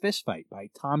Psychic Fistfight by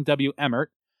Tom W.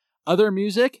 Emmert. Other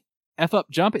music F Up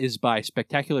Jump is by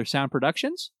Spectacular Sound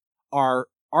Productions. Our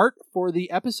art for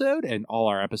the episode, and all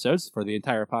our episodes for the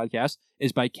entire podcast,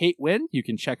 is by Kate Wynn. You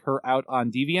can check her out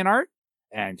on DeviantArt,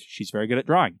 and she's very good at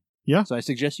drawing. Yeah. So I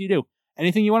suggest you do.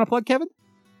 Anything you want to plug, Kevin?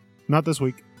 Not this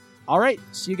week. All right.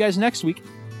 See you guys next week.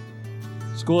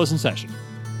 School is in session.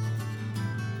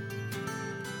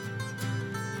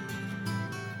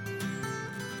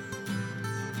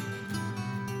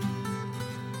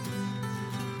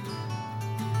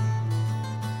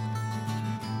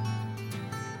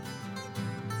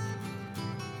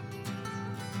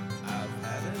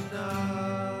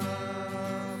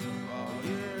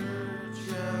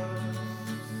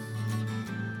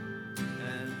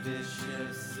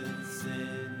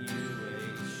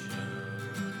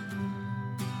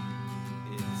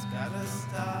 Gotta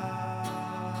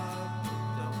stop,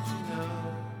 don't you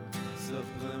know?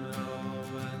 Subliminal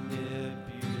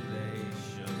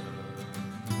manipulation.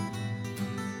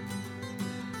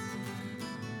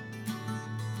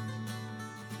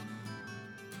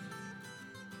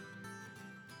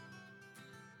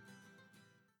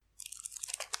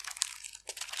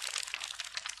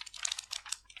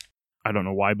 I don't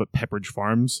know why, but Pepperidge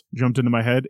Farms jumped into my head.